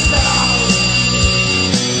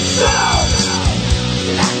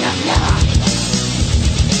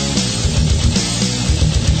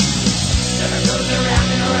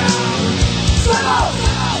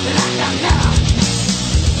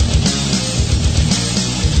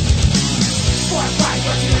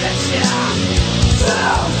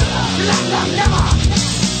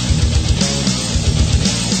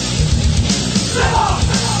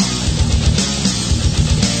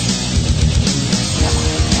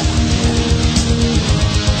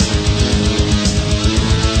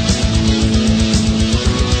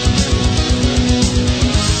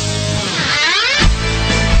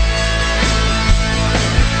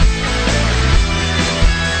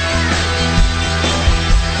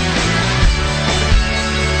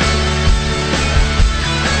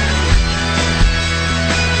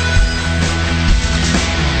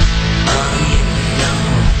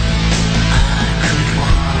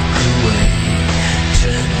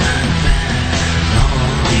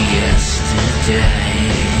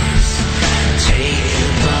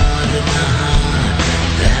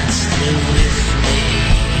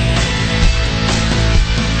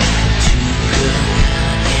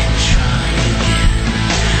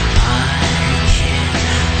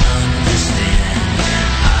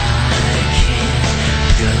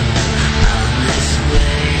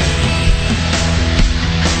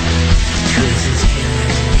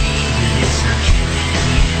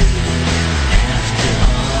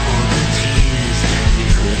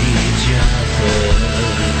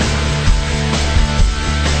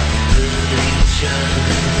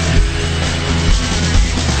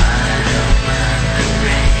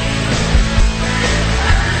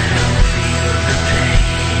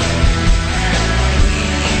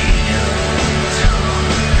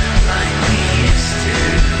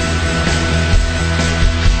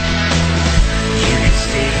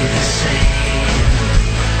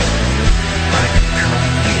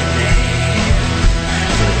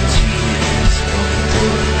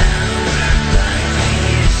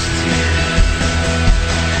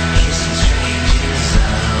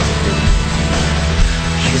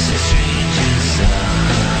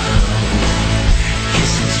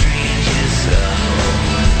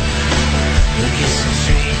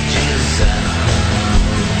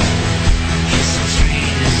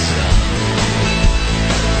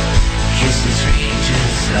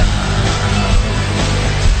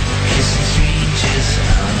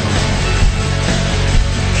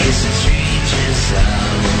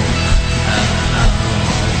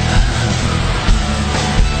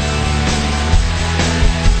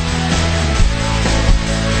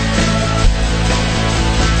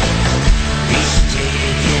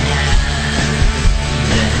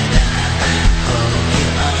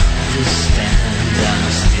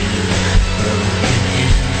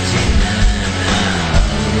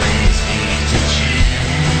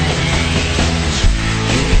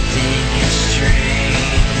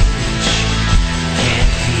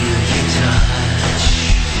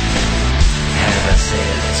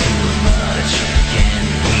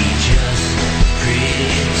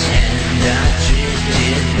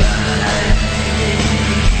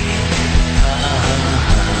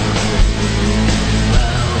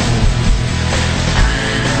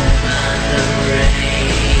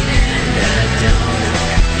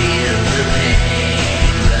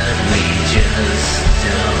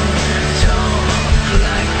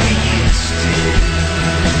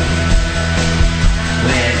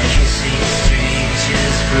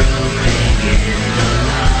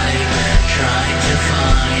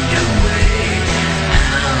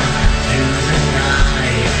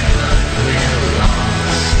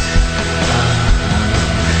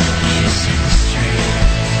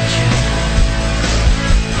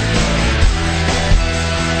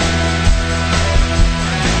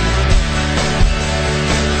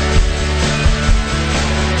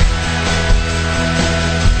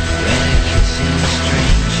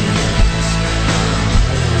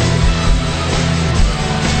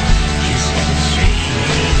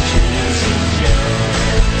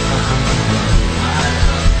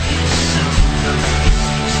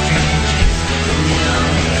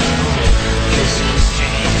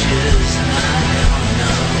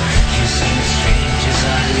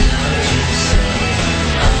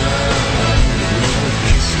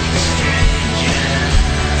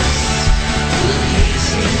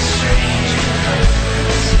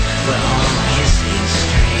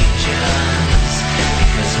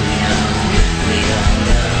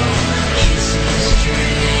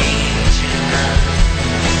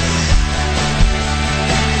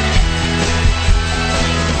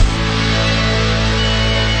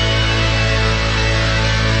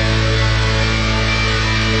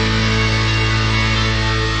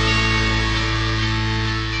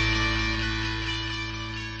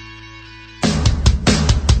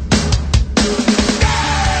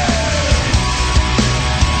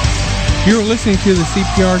 You're listening to the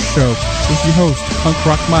CPR Show with your host, Punk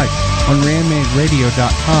Rock Mike, on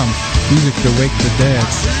ReanimatedRadio.com. Music to wake the dead.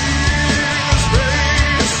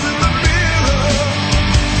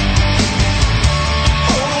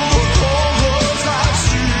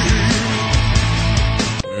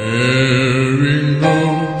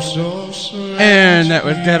 And that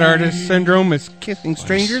was Dead Artist Syndrome with Kissing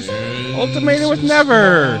Strangers. Ultimatum with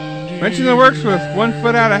Never. Mention the works with One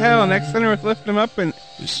Foot Out of Hell and X Center with Lift 'Em Up in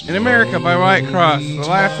America by White Cross. The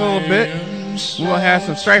last little bit, we'll have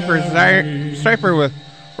some Striper with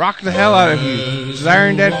Rock the Hell Out of You.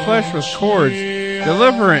 Iron Dead Flesh with Chords.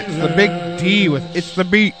 Deliverance, the Big D with It's the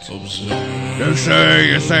Beat. They say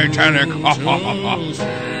you're satanic.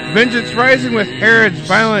 Vengeance Rising with Herod's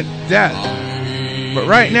Violent Death. But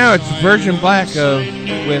right now it's Virgin Black of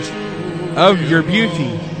Your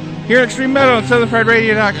Beauty. Here at Extreme Metal on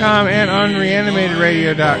SouthernFriedRadio.com and on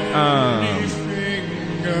ReanimatedRadio.com.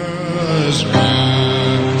 Fingers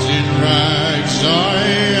wrapped in rags, I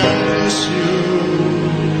embrace you,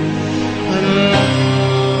 and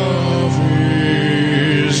love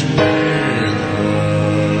is withered.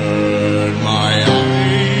 My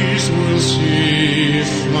eyes will see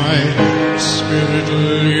if my spirit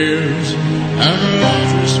lives, and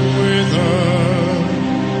love is withered.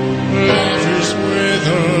 Love is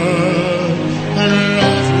withered, and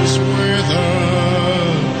love is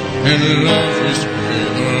withered, and love is withered.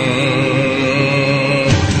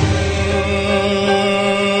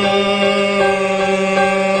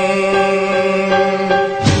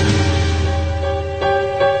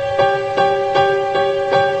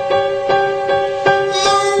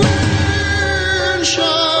 The wind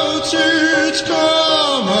shouts its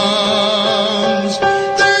commands.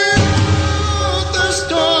 The earth has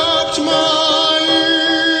stopped my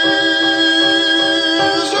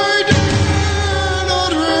ears. I dare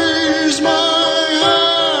not raise my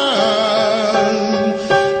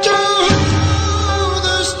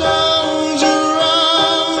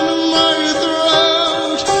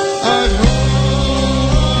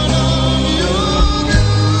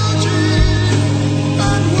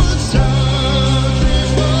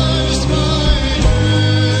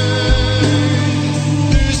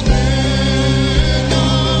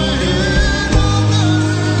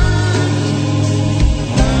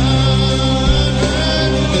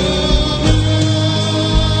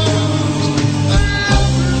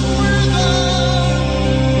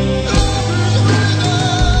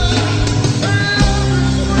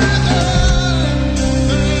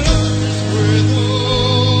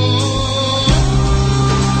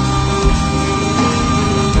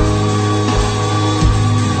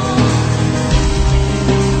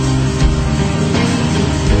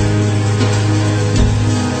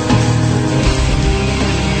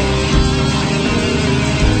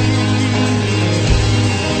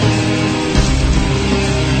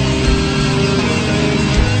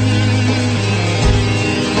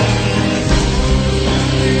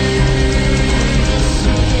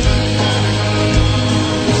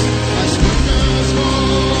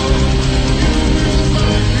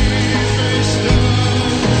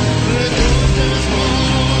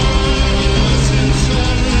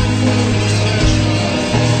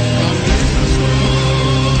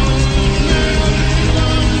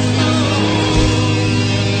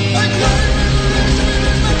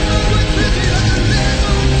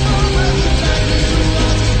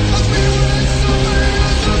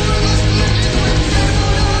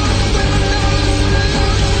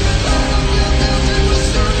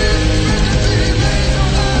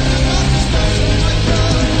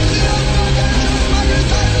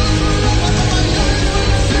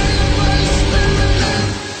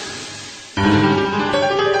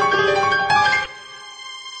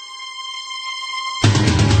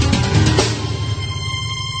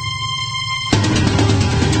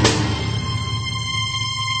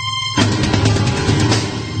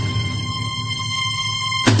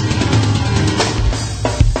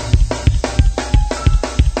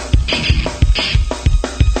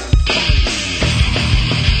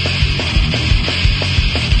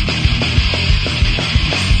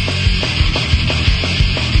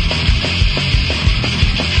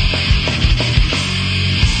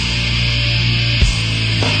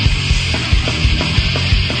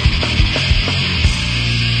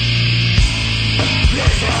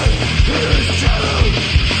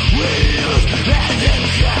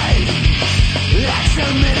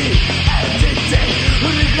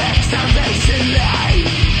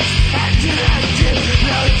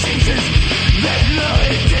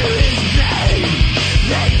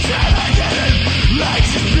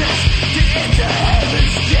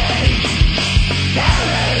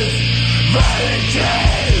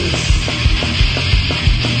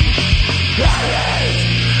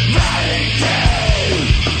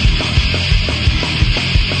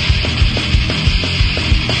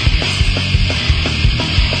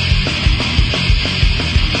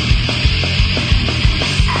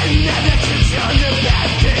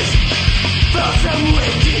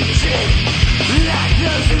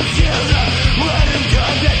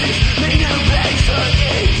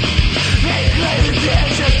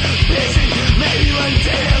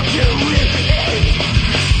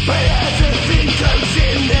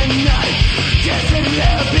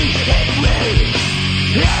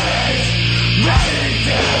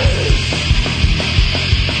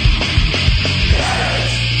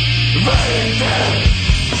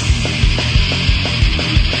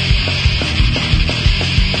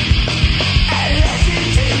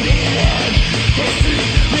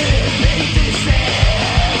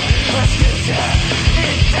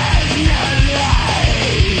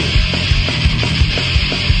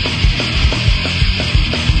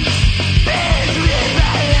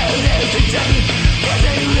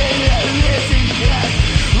Cause they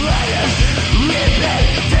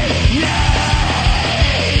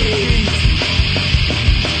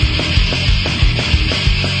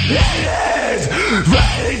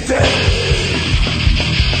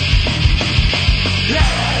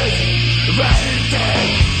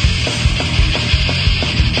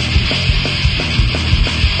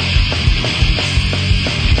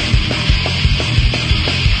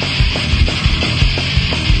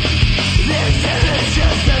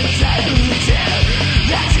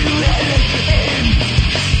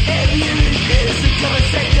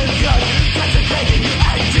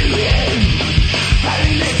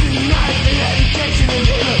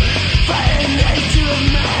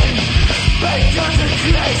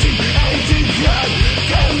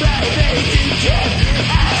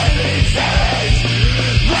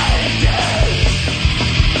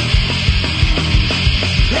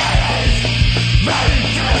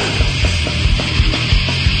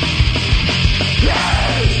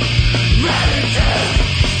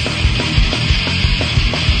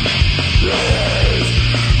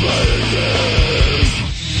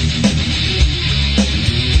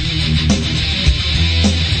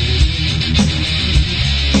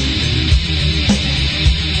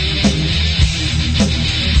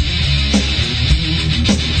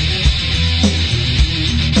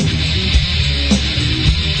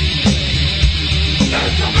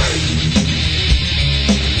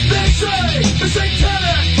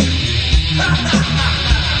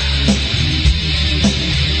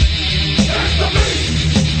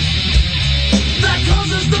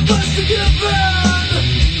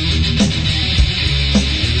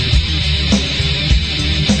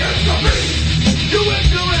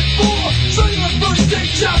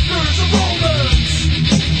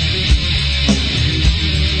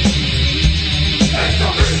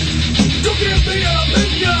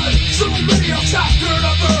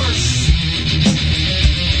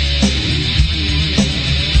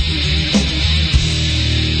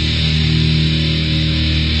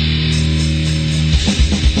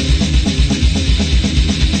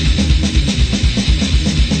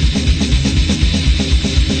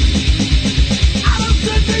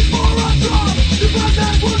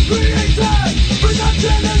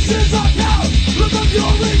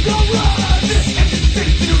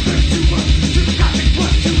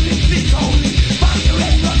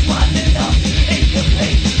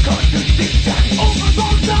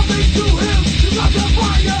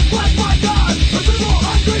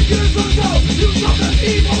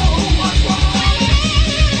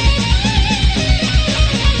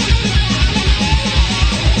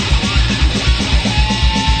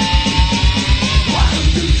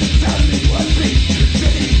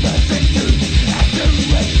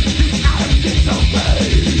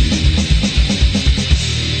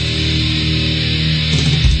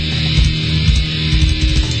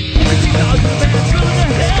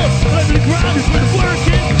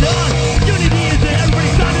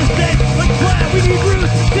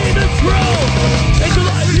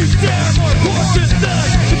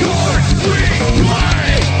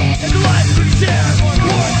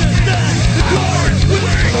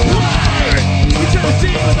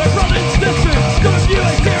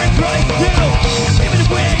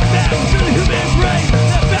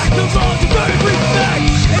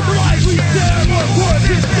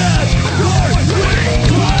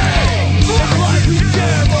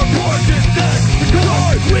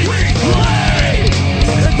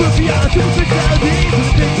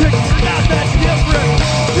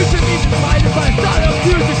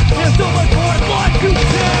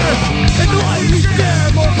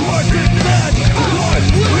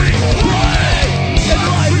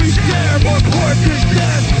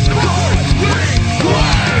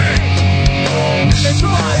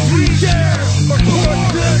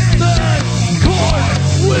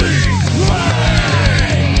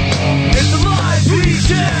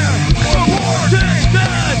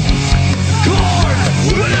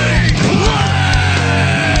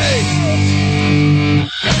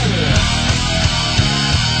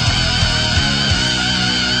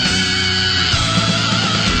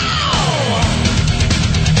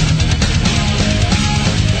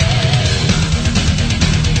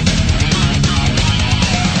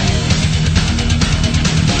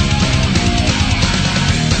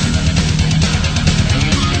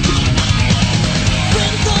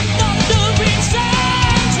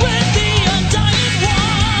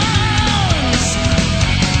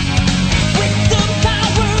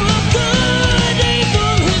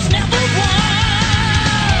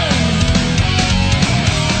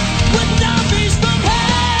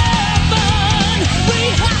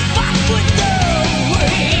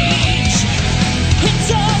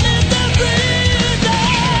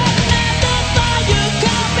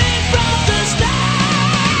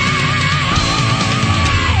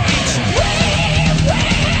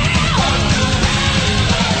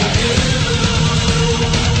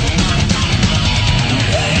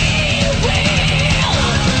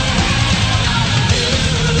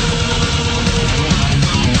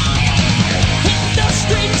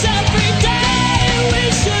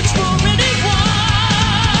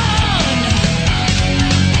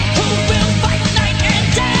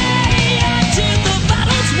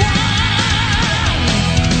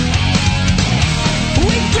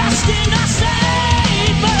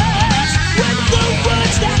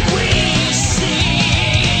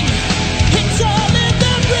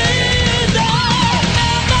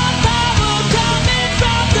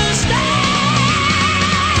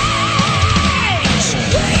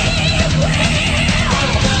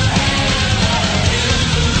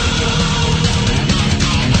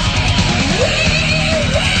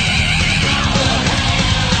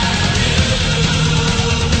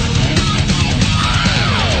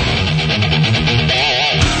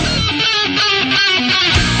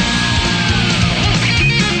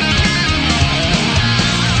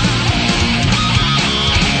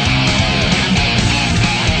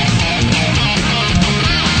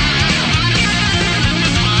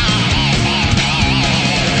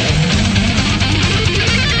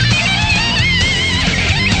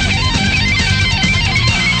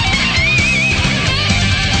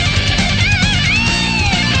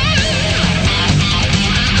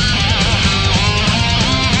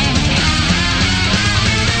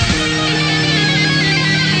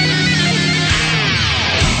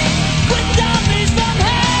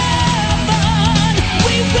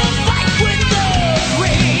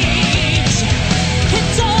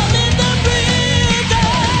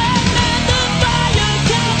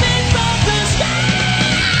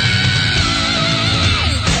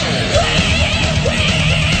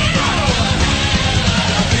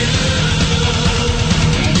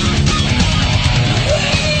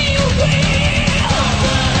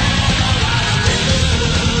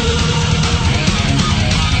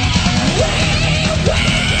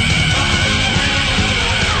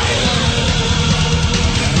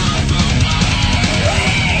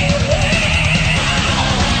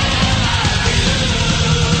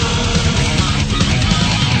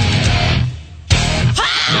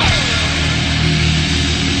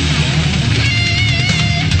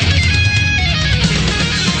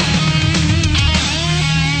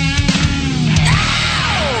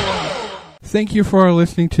Thank you for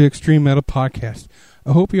listening to Extreme Metal Podcast.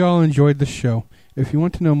 I hope you all enjoyed the show. If you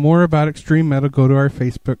want to know more about Extreme Metal, go to our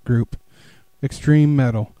Facebook group, Extreme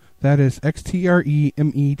Metal. That is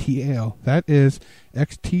XTREMETAL. That is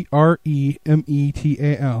XTREMETAL.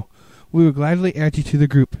 We will gladly add you to the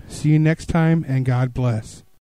group. See you next time, and God bless.